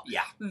pumped about.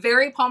 Yeah.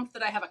 Very pumped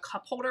that I have a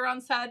cup holder on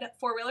said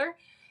 4-wheeler.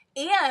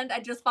 And I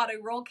just bought a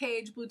roll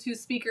cage Bluetooth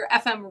speaker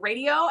FM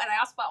radio, and I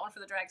also bought one for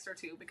the dragster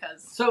too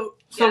because so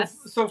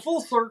full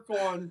circle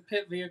on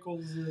Pit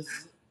Vehicles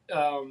is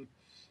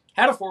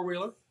had a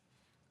 4-wheeler,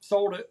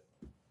 sold it,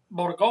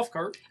 bought a golf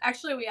cart.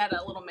 Actually, we had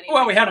a little mini.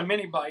 Well, we had a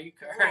mini bike.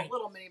 Right?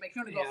 Little mini bike.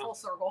 You want to go full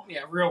circle?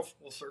 Yeah, real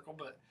full circle.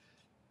 But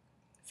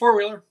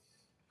 4-wheeler,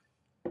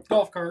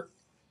 golf cart,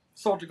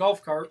 sold the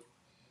golf cart,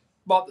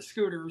 bought the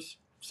scooters,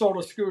 sold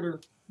a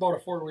scooter, bought a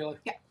 4-wheeler.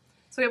 Yeah.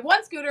 So we have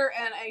one scooter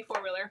and a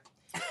 4-wheeler.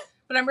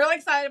 But I'm really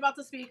excited about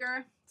the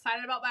speaker.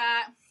 Excited about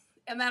that.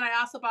 And then I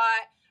also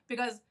bought,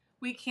 because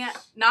we can't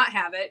not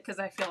have it, because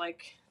I feel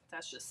like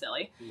that's just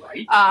silly.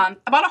 Right. I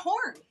bought a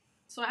horn.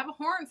 So I have a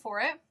horn for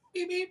it.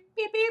 Beep, beep.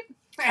 Beep, beep.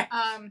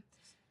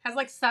 Has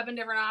like 7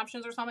 different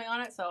options or something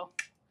on it. So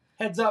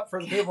heads up for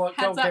the people that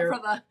don't care.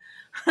 Heads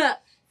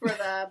up for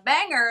the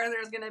banger,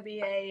 there's going to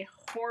be a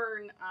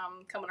horn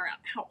coming around.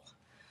 Ow.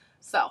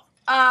 So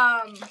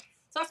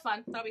that's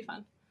fun. That'll be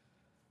fun.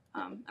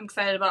 I'm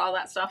excited about all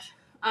that stuff.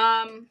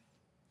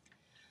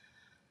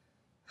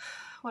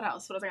 What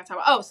else? What was I going to talk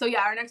about? Oh, so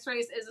yeah, our next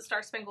race is the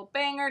Star Spangled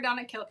Banger down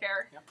at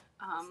Killcare. Yep.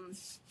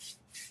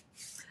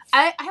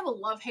 I have a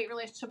love-hate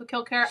relationship with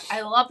Killcare.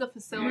 I love the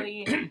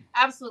facility.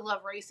 Absolutely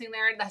love racing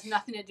there. It has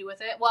nothing to do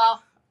with it.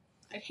 Well,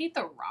 I hate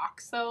the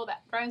rocks, though.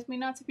 That drives me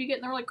nuts if you get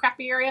in the really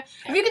crappy area.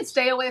 If you can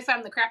stay away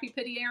from the crappy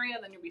pity area,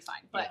 then you'll be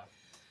fine. But,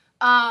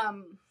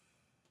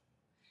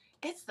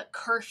 it's the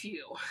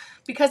curfew.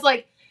 Because,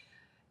 like,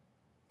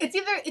 it's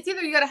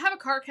either you got to have a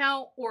car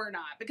count or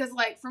not. Because,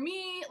 like, for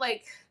me,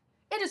 like,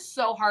 it is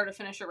so hard to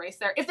finish a race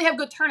there. If they have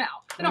good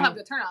turnout. If they don't have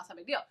good turnout, it's not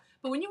a big deal.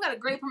 But when you got a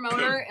great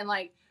promoter and,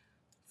 like,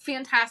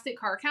 fantastic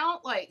car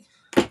count, like,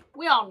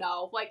 we all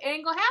know, like, it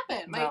ain't gonna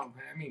happen. Like, no,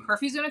 I mean,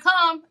 curfew's gonna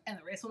come, and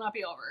the race will not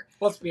be over.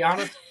 Let's be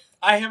honest.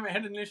 I haven't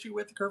had an issue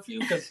with the curfew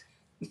because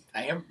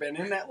I haven't been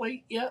in that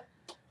late yet.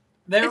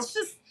 It's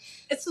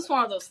just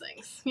one of those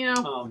things, you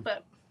know.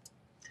 But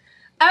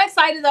I'm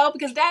excited though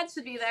because Dad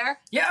should be there.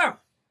 Yeah.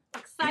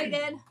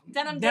 Excited.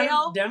 Denim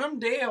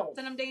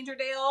Danger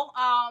Dale.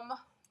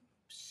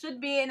 Should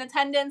be in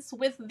attendance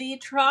with the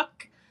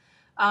truck.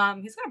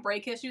 He's got a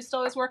brake issue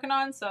still he's working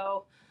on,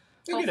 so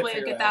hopefully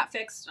get that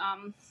fixed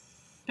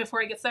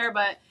before he gets there.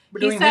 But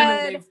he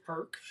said,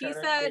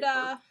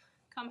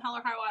 come hell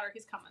or high water,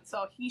 he's coming.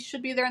 So he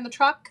should be there in the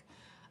truck.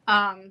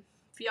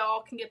 If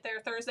y'all can get there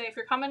Thursday, if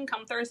you're coming,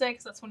 come Thursday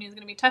because that's when he's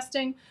going to be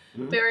testing.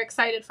 Mm-hmm. Very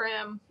excited for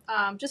him.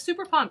 Just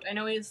super pumped. I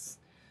know he's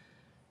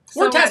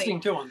We're testing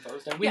too on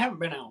Thursday. We haven't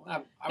been out.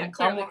 I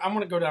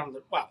want to go down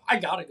I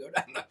got to go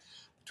down the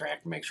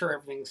track to make sure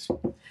everything's...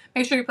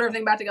 Make sure you put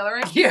everything back together,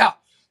 right? Yeah.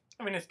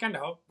 I mean, it's kind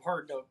of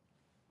hard to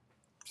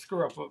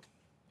screw up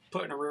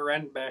putting a rear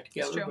end back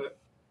together, but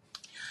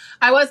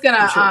I was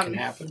gonna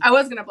I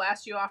was gonna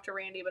blast you off to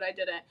Randy, but I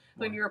didn't.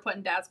 When you were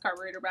putting Dad's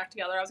carburetor back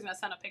together, I was gonna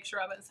send a picture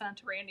of it and send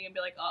it to Randy and be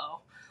like,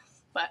 "Oh,"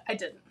 but I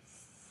didn't.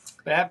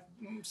 That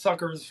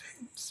sucker's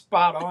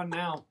spot on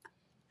now.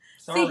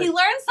 Sorry. See, he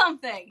learned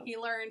something.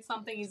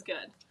 He's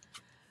good.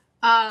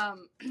 Yeah.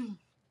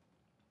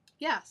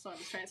 So I'm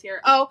just trying to see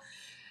here. Oh,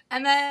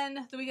 and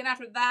then the weekend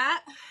after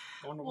that,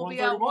 we'll be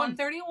at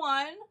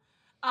 131.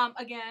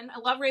 Again, I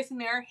love racing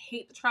there.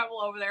 Hate the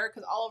travel over there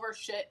because all of our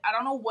shit. I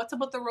don't know what's up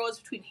with the roads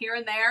between here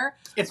and there.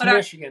 It's but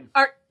Michigan.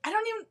 I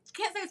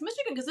can't say it's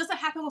Michigan because it doesn't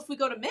happen if we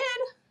go to mid.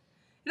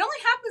 It only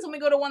happens when we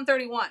go to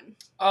 131.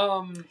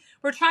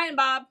 We're trying,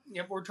 Bob.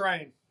 Yep, we're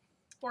trying.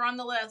 We're on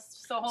the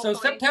list, so hopefully.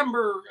 So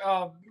September,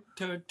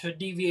 to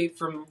deviate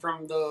from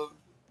the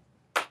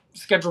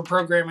scheduled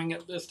programming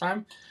at this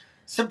time,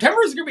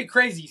 September is going to be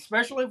crazy,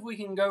 especially if we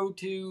can go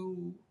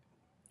to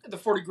the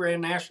 40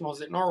 Grand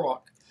Nationals at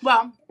Norwalk.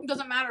 Well, it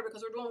doesn't matter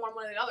because we're doing one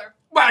way or the other.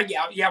 Well,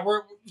 yeah,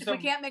 if we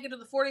can't make it to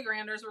the 40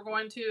 Granders, we're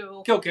going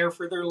to Killcare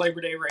for their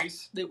Labor Day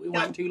race that we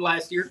went to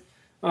last year.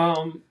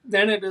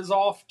 Then it is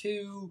off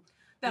to.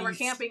 Then we're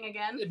camping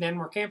again. Then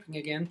we're camping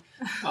again,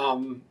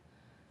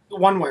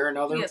 one way or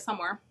another. Yeah,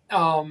 somewhere.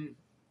 And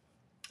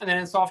then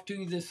it's off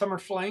to the Summer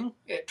Fling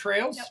at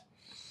Trails. Yep.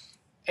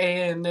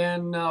 And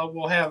then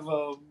we'll have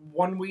a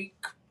 1 week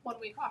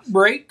off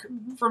break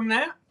from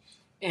that,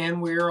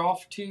 and we're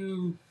off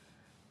to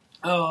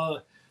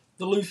the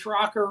Loose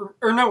Rocker,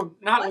 or no,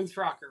 not Loose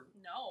Rocker.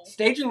 No.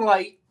 Staging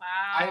Light.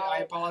 Wow. I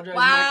apologize.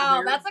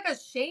 Wow, that's like a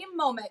shame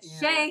moment. Yeah.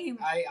 Shame.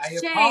 I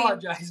shame.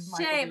 Apologize.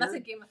 Shame. That's a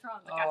Game of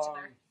Thrones. I got you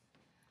there.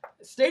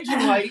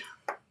 Staging Light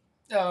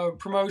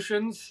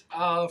promotions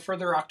for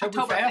their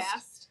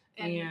Oktoberfest.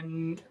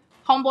 And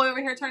Homeboy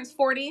over here turns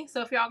 40,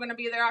 so if y'all going to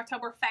be there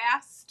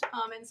Oktoberfest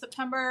in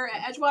September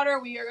at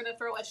Edgewater, we are going to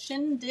throw a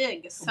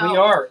shindig. So. We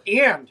are.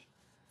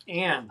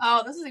 And.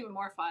 Oh, this is even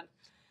more fun.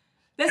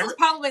 This is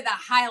probably the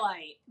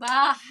highlight. The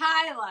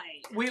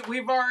highlight.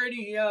 We've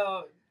already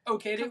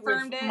okayed it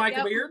with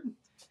Michael Beard.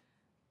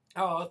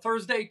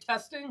 Thursday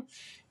testing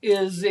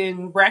is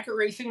in bracket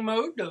racing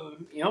mode.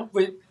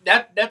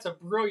 That's a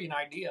brilliant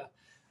idea.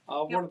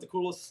 One of the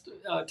coolest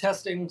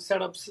testing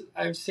setups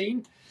I've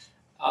seen.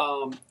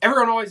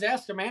 Everyone always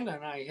asks Amanda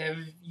and I, have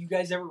you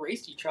guys ever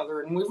raced each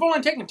other? And we've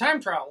only taken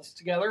time trials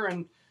together,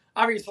 and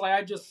obviously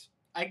I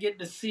get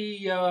to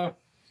see.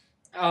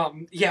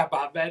 Yeah,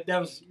 Bob, that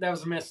was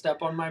a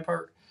misstep on my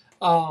part.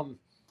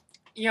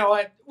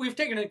 We've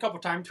taken a couple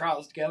time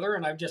trials together,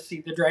 and I've just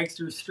seen the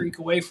dragster streak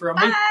away from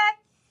me.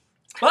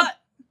 But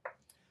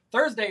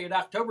Thursday at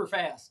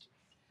Oktoberfest,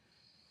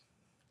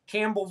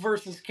 Campbell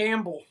versus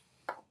Campbell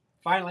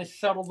finally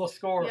settled the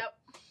score. Yep.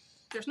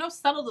 There's no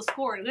settle the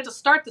score. You have to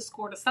start the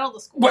score to settle the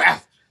score.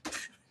 Well,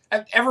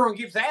 everyone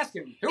keeps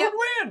asking, who would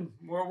win?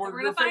 We're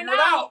going to find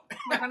out.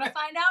 We're going to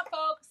find out,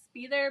 folks.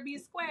 Be there, be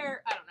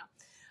square. I don't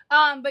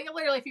know. But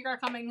literally, if you are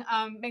coming,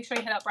 make sure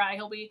you hit up Brad.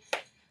 He'll be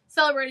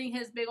celebrating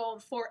his big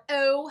old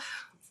 4-0.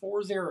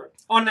 4-0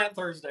 on that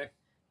Thursday.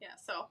 Yeah,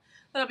 so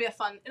it'll be a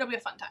fun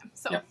time.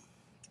 So, yep.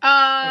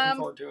 Looking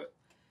forward to it.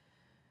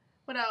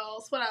 What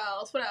else?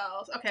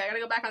 Okay, I gotta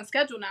go back on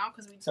schedule now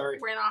because we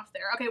ran off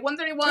there. Okay,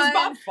 131. It was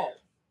Bob's fault.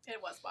 It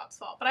was Bob's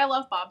fault, but I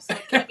love Bob, so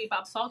it can't be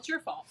Bob's fault. It's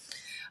your fault.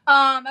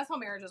 That's how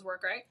marriages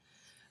work, right?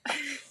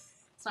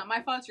 It's not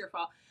my fault. It's your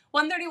fault.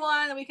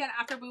 131, the weekend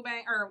after Boo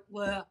Bang, or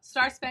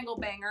Star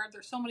Spangled Banger.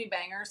 There's so many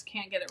bangers,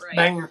 can't get it right.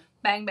 Banger.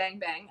 Bang, bang,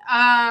 bang.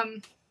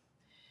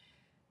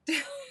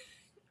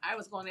 I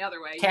was going the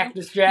other way.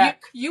 Cactus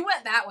Jack. You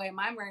went that way.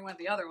 My brain went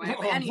the other way.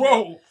 But anyway,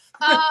 whoa.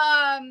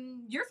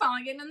 You're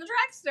finally getting in the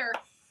dragster.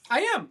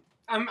 I am.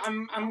 I'm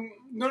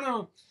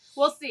gonna.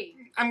 We'll see.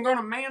 I'm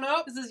gonna man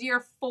up. This is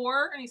year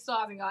 4, and he still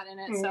hasn't gotten in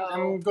it. So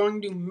I'm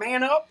going to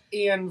man up.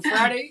 And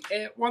Friday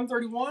at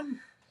 1:31.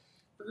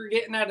 We're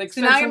getting that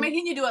extension. So now you're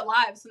making you do it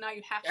live, so now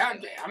you have to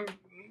do it.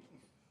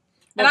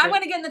 And I'm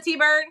going to get in the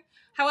T-Bird.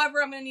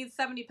 However, I'm going to need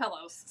 70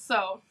 pillows.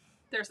 So,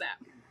 there's that.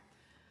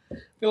 I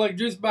feel like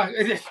juice box.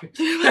 It's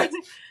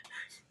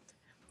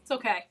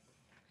okay.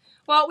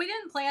 Well, we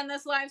didn't plan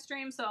this live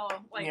stream, so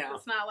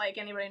it's not like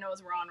anybody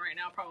knows we're on right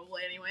now,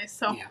 probably anyway.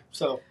 So yeah.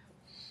 So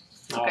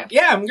okay.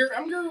 Yeah, I'm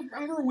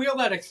gonna wheel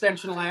that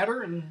extension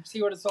ladder and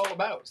see what it's all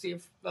about. See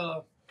if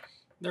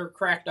they're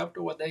cracked up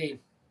to what they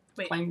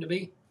claim to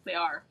be. They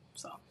are.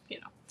 So,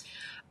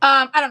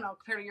 I don't know,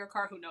 compared to your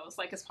car, who knows?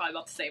 It's probably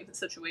about the same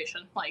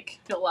situation.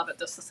 You'll love it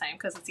just the same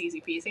because it's easy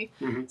peasy.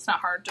 Mm-hmm. It's not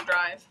hard to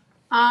drive.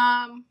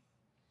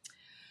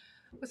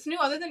 What's new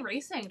other than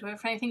racing? Do we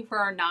have anything for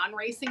our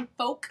non-racing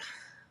folk?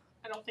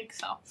 I don't think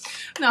so.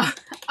 No.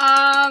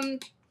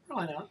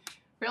 Probably not.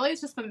 Really,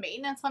 it's just the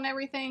maintenance on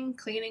everything,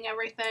 cleaning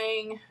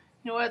everything. You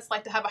know what it's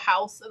like to have a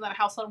house and then a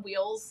house on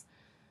wheels,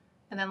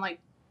 and then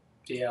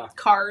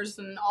cars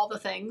and all the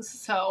things.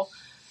 So.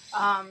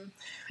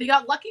 We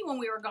got lucky when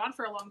we were gone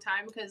for a long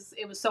time because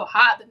it was so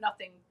hot that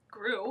nothing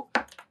grew.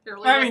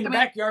 The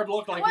backyard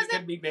looked like it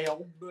could be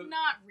baled. But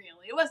not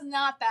really. It was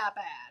not that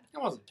bad. It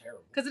wasn't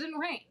terrible. Because it didn't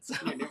rain. So.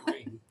 It didn't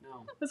rain,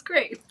 no. It was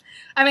great.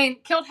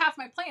 Killed half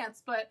my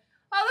plants, but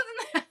other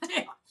than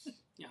that.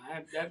 Yeah,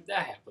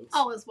 that happens.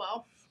 All is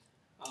well.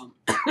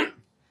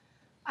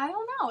 I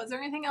don't know. Is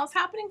there anything else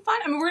happening fun?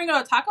 We're going to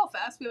go to Taco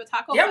Fest. We have a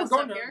Taco Fest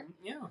up here.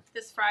 Yeah.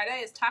 This Friday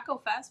is Taco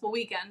Fest. Well,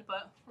 weekend,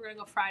 but we're going to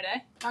go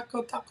Friday.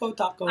 Taco.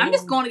 I'm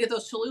just going to get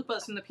those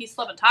chalupas from the Peace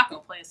Loving Taco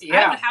place. Yeah.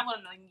 I haven't had one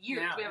in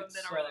years. Yeah, we haven't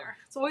been over there.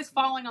 It's always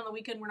falling on the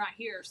weekend we're not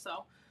here,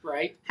 so.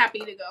 Right. Happy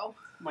to go.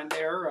 Went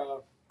there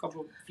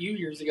few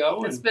years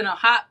ago. It's been a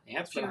hot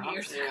few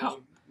years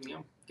ago.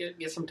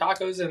 get some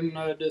tacos and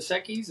Dos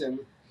Equis and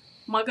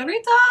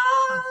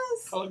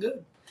Margaritas. call it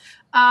good.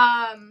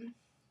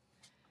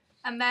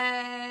 And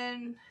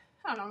then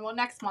I don't know. Well,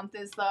 next month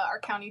is our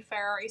county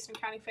fair, our Eastern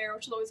County Fair,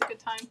 which is always a good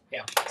time.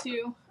 Yeah.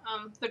 Too.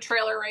 The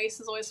trailer race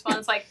is always fun.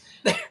 It's like,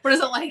 what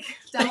is it like?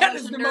 That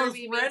is the most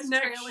Derby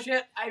redneck trailer,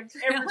 shit I've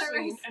ever trailer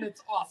seen, race. and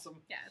it's awesome.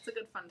 Yeah, it's a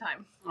good fun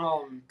time.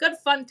 Good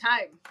fun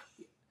time.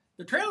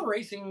 The trailer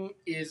racing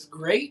is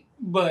great,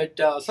 but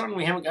something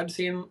we haven't got to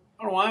see in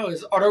a while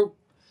is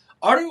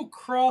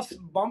autocross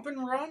bump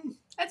and run.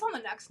 It's on the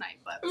next night,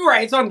 but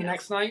right, it's on the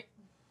next night.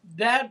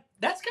 That's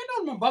kind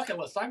of on my bucket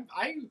list.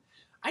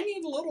 I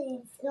need a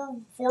little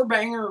four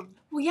banger.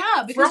 Well,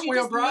 yeah, because you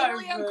just drive,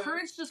 literally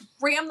encourage just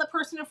ram the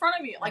person in front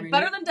of you. Like,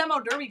 better than demo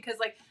derby, because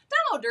like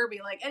demo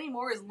derby like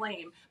anymore is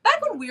lame. Back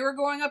when we were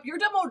growing up, your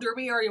demo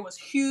derby area was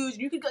huge.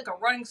 You could get like a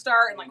running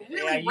start and like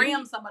really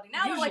ram somebody.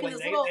 Now they're like in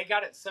this little. They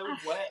got it so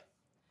wet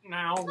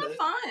now. It's not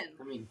fun.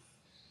 I mean,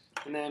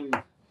 and then.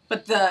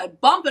 But the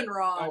bump and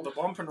run. Oh, the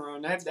bump and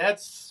run.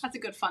 That's a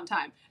good fun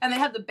time. And they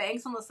have the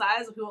banks on the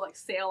sides where people like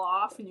sail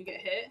off and you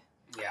get hit.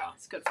 Yeah,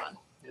 it's good fun.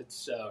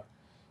 It's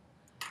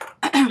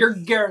you're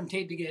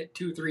guaranteed to get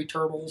 2-3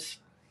 turtles.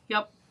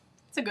 Yep,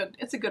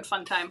 it's a good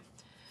fun time.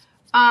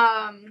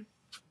 I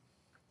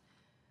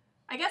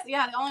guess the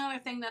only other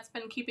thing that's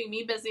been keeping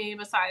me busy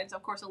besides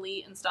of course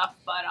Elite and stuff,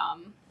 but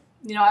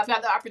I've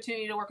got the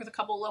opportunity to work with a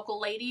couple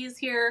local ladies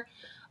here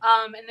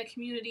in the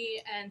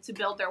community and to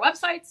build their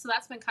websites, so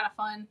that's been kind of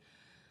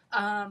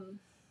fun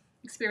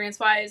experience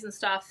wise and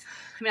stuff.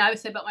 I mean,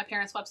 obviously I built my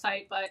parents'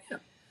 website, but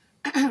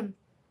and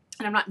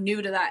I'm not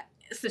new to that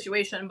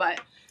situation,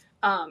 but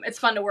it's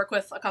fun to work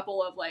with a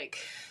couple of like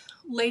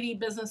lady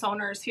business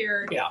owners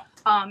here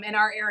in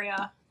our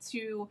area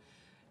to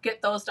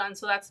get those done.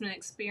 So that's been an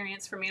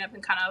experience for me, and I've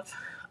been kind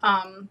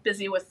of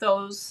busy with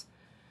those.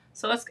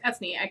 So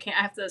that's neat. I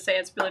have to say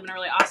it's really been a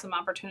really awesome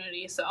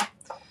opportunity. So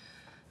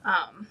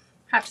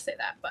have to say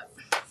that, but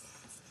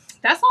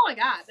that's all I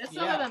got.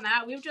 Other than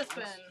that, we've just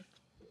been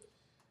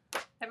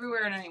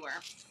everywhere and anywhere.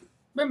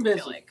 Been busy.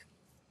 I feel like.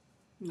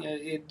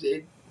 Yeah,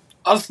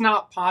 us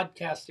not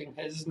podcasting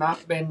has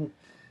not been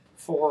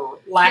for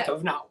lack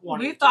of not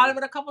wanting. We thought of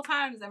it a couple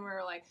times, and we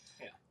were like,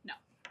 no.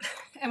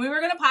 And we were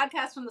going to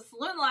podcast from the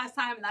saloon the last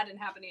time, and that didn't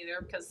happen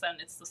either, because then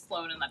it's the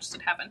saloon, and that just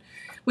didn't happen.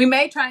 We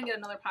may try and get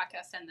another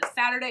podcast in this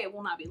Saturday. It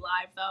will not be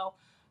live, though.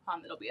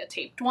 It'll be a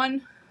taped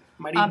one.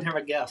 Might even have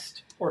a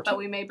guest or two. But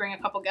we may bring a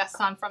couple guests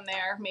on from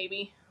there,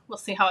 maybe. We'll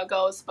see how it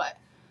goes, but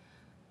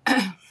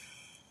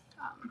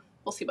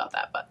we'll see about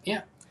that. But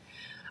yeah.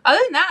 Other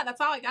than that,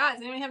 that's all I got.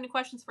 Does anybody have any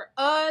questions for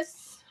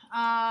us?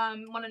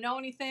 Want to know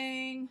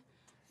anything?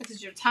 This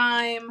is your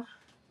time.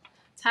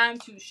 Time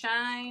to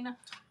shine.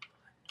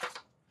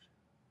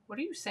 What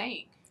are you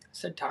saying? I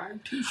said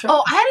time to shine.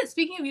 Oh, I had it.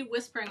 Speaking of you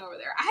whispering over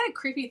there, I had a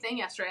creepy thing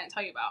yesterday I didn't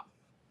tell you about.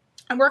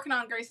 I'm working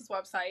on Grace's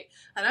website,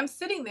 and I'm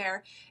sitting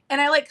there, and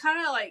I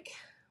kind of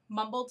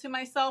mumbled to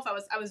myself.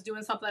 I was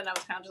doing something, and I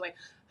was kind of just like,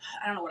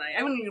 I don't know I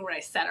don't even know what I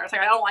said. I was like,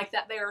 I don't like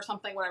that there or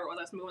something, whatever it was.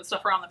 I was moving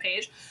stuff around the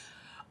page.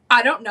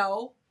 I don't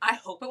know. I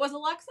hope it was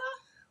Alexa.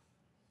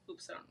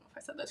 Oops, I don't know if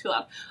I said that too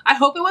loud. I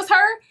hope it was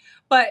her,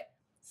 but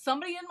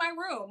somebody in my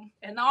room,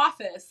 in the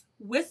office,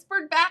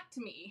 whispered back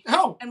to me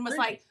and was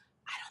like,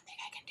 I don't think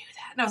I can do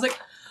that. And I was like,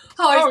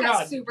 I just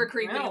got super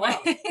creepy. Yeah, wow.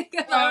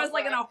 I was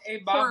like in a hey,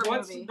 Bob, horror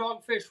what's movie. the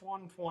Dogfish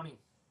 120?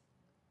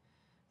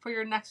 For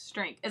your next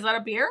drink. Is that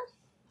a beer?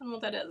 I don't know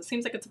what that is. It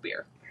seems like it's a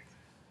beer.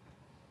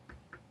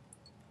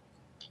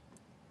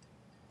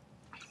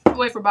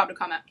 Wait for Bob to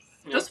comment.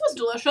 Yep. This was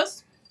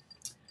delicious.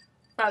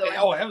 By the way.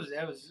 Oh,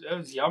 that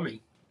was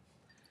yummy.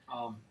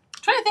 I'm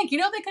trying to think.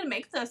 They could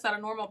make this at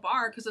a normal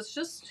bar because it's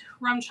just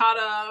rum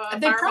chata.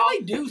 They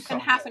probably do something.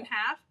 And half and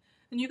half.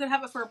 And you could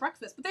have it for a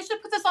breakfast. But they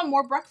should put this on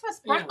more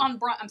breakfast. I'm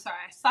sorry.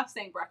 I stopped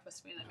saying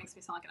breakfast for me. That makes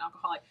me sound like an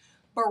alcoholic.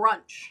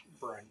 Brunch.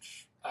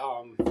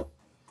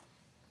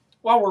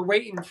 While we're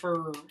waiting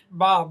for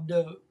Bob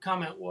to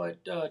comment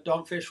what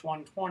Dogfish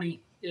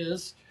 120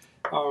 is,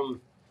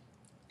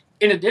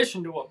 in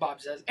addition to what Bob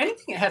says,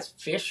 anything that has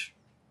fish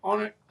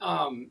on it,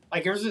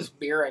 like there's this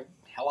beer, I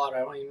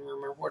don't even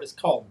remember what it's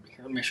called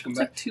here in Michigan. It's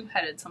like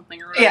two-headed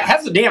something or whatever. Yeah, it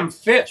has a damn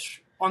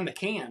fish on the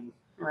can,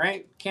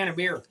 right? Can of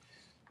beer.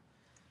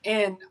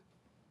 And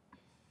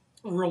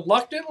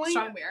reluctantly...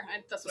 Strong beer.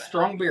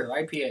 Strong beer,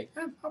 IPA.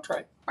 I'll try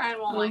it. Brian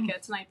won't like it.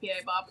 It's an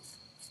IPA, Bob.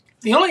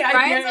 The only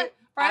IPA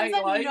Brian's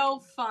I like... no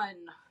fun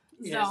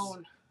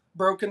zone.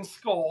 Broken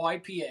Skull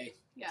IPA.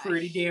 Yeah.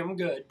 Pretty damn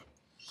good.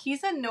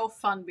 He's a no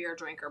fun beer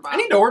drinker, Bob. I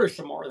need to order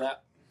some more of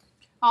that.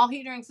 All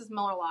he drinks is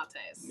Miller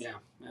lattes. Yeah,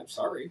 I'm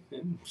sorry.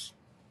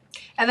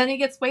 And then he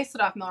gets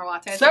wasted off Miller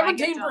lattes.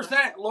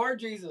 17%, Lord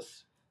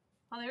Jesus.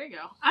 Oh, there you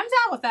go. I'm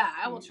down with that.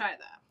 I will try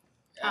that.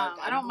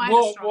 I don't mind.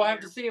 We'll have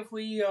to see if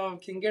we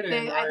can get it.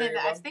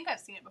 I think I've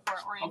seen it before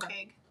at Orient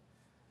Keg.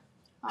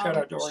 Shout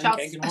out to Orient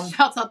Keg and Wine.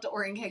 Shouts out to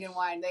Orient Keg and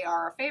Wine. They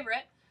are our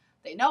favorite.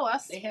 They know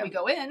us. We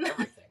go in.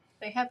 Everything.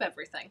 They have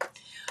everything.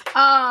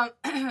 Yeah.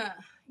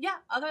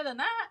 Other than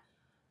that,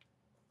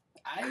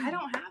 I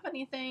don't have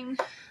anything.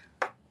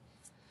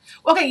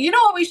 Okay, you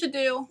know what we should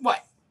do?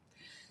 What?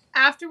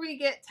 After we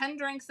get 10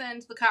 drinks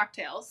into the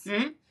cocktails,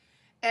 Mm-hmm.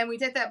 and we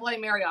take that Bloody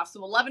Mary off,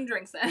 so 11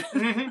 drinks in, because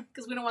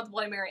Mm-hmm. we don't want the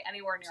Bloody Mary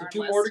anywhere near So our 2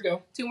 list. more to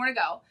go. 2 more to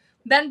go.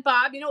 Then,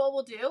 Bob, you know what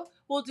we'll do?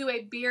 We'll do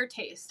a beer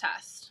taste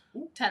test.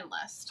 Ooh. 10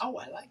 list. Oh,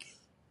 I like it.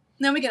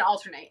 Then we can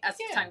alternate as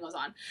time goes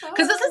on.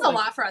 Because this is a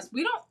lot for us.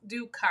 We don't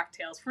do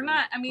cocktails. We're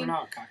not, I mean... We're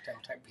not cocktail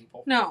type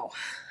people. No.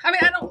 I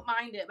mean, I don't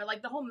mind it, but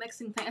like the whole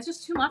mixing thing, it's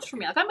just too much for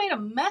me. Like, I made a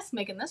mess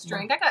making this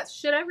drink. I got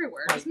shit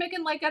everywhere. Just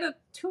making like out of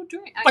 2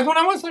 drinks. Like when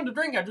I want something to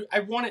drink,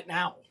 I want it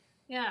now.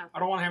 Yeah. I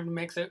don't want to have to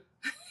mix it.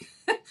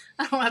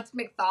 I don't have to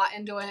make thought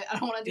into it. I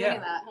don't want to do any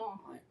of that. Oh.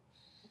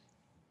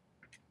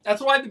 That's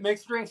why the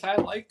mixed drinks I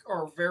like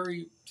are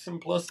very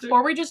simplistic.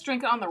 Or we just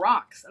drink it on the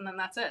rocks, and then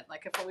that's it.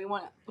 Like if we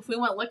want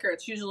liquor,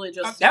 it's usually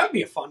just that would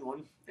be a fun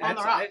one. on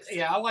the rocks.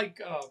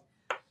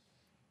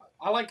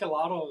 I like a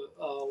lot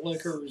of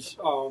liquors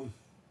on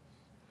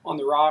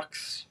the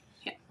rocks.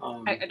 Yeah.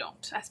 I don't.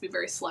 It has to be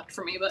very select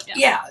for me, but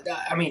yeah. Yeah,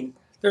 I mean,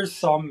 there's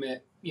some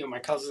that my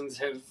cousins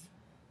have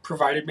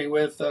provided me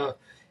with.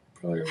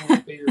 Probably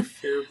won't be your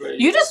favorite.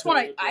 You just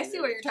want to. I see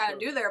what you're trying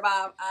to do there,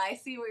 Bob. I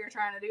see what you're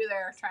trying to do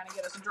there, trying to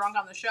get us drunk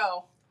on the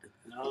show.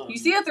 You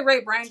see at the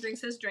rate Brian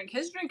drinks his drink.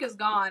 His drink is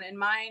gone, and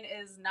mine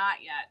is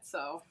not yet.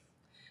 So,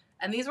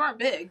 and these weren't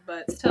big,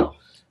 but still.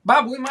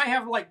 Bob, we might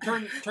have like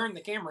turn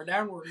the camera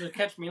downward to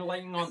catch me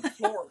laying on the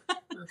floor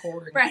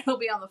recording. Brian will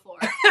be on the floor.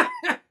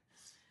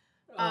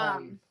 Yeah.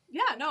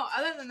 No.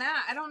 Other than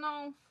that, I don't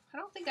know. I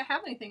don't think I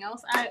have anything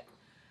else. I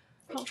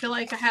don't feel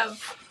like I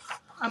have.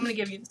 I'm going to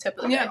give you the tip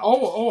of the day.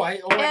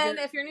 Yeah. And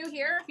if you're new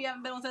here, if you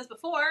haven't been with us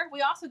before,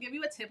 we also give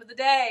you a tip of the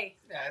day.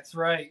 That's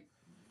right.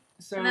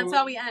 So, and that's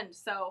how we end.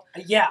 So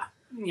yeah,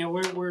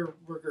 we're gonna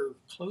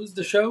close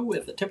the show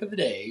with the tip of the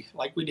day,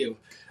 like we do.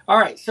 All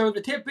right. So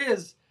the tip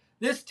is: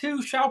 this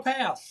too shall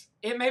pass.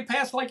 It may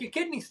pass like a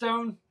kidney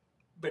stone,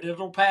 but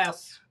it'll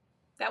pass.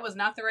 That was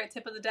not the right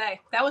tip of the day.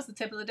 That was the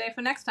tip of the day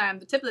for next time.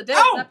 The tip of the day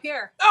is up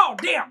here. Oh,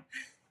 damn.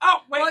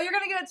 Oh, wait. Well, you're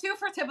going to get a 2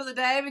 for tip of the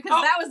day because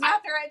that was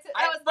not the right tip.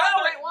 That was not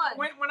the right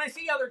one. When I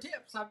see other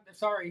tips, I'm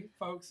sorry,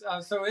 folks.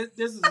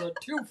 This is a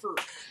 2 for.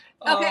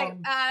 Okay,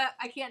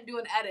 I can't do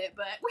an edit,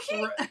 but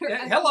hello.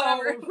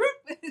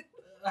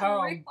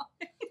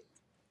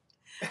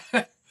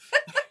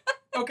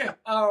 Okay.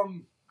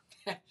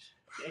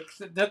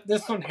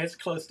 This one hits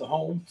close to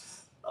home.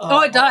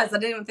 It does. I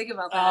didn't even think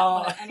about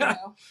that. But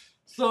anyhow.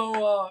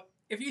 So,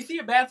 if you see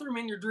a bathroom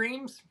in your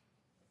dreams,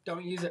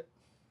 don't use it.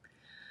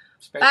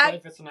 Especially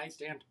if it's a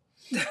nightstand.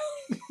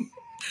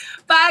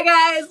 Bye,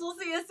 guys. We'll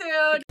see you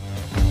soon.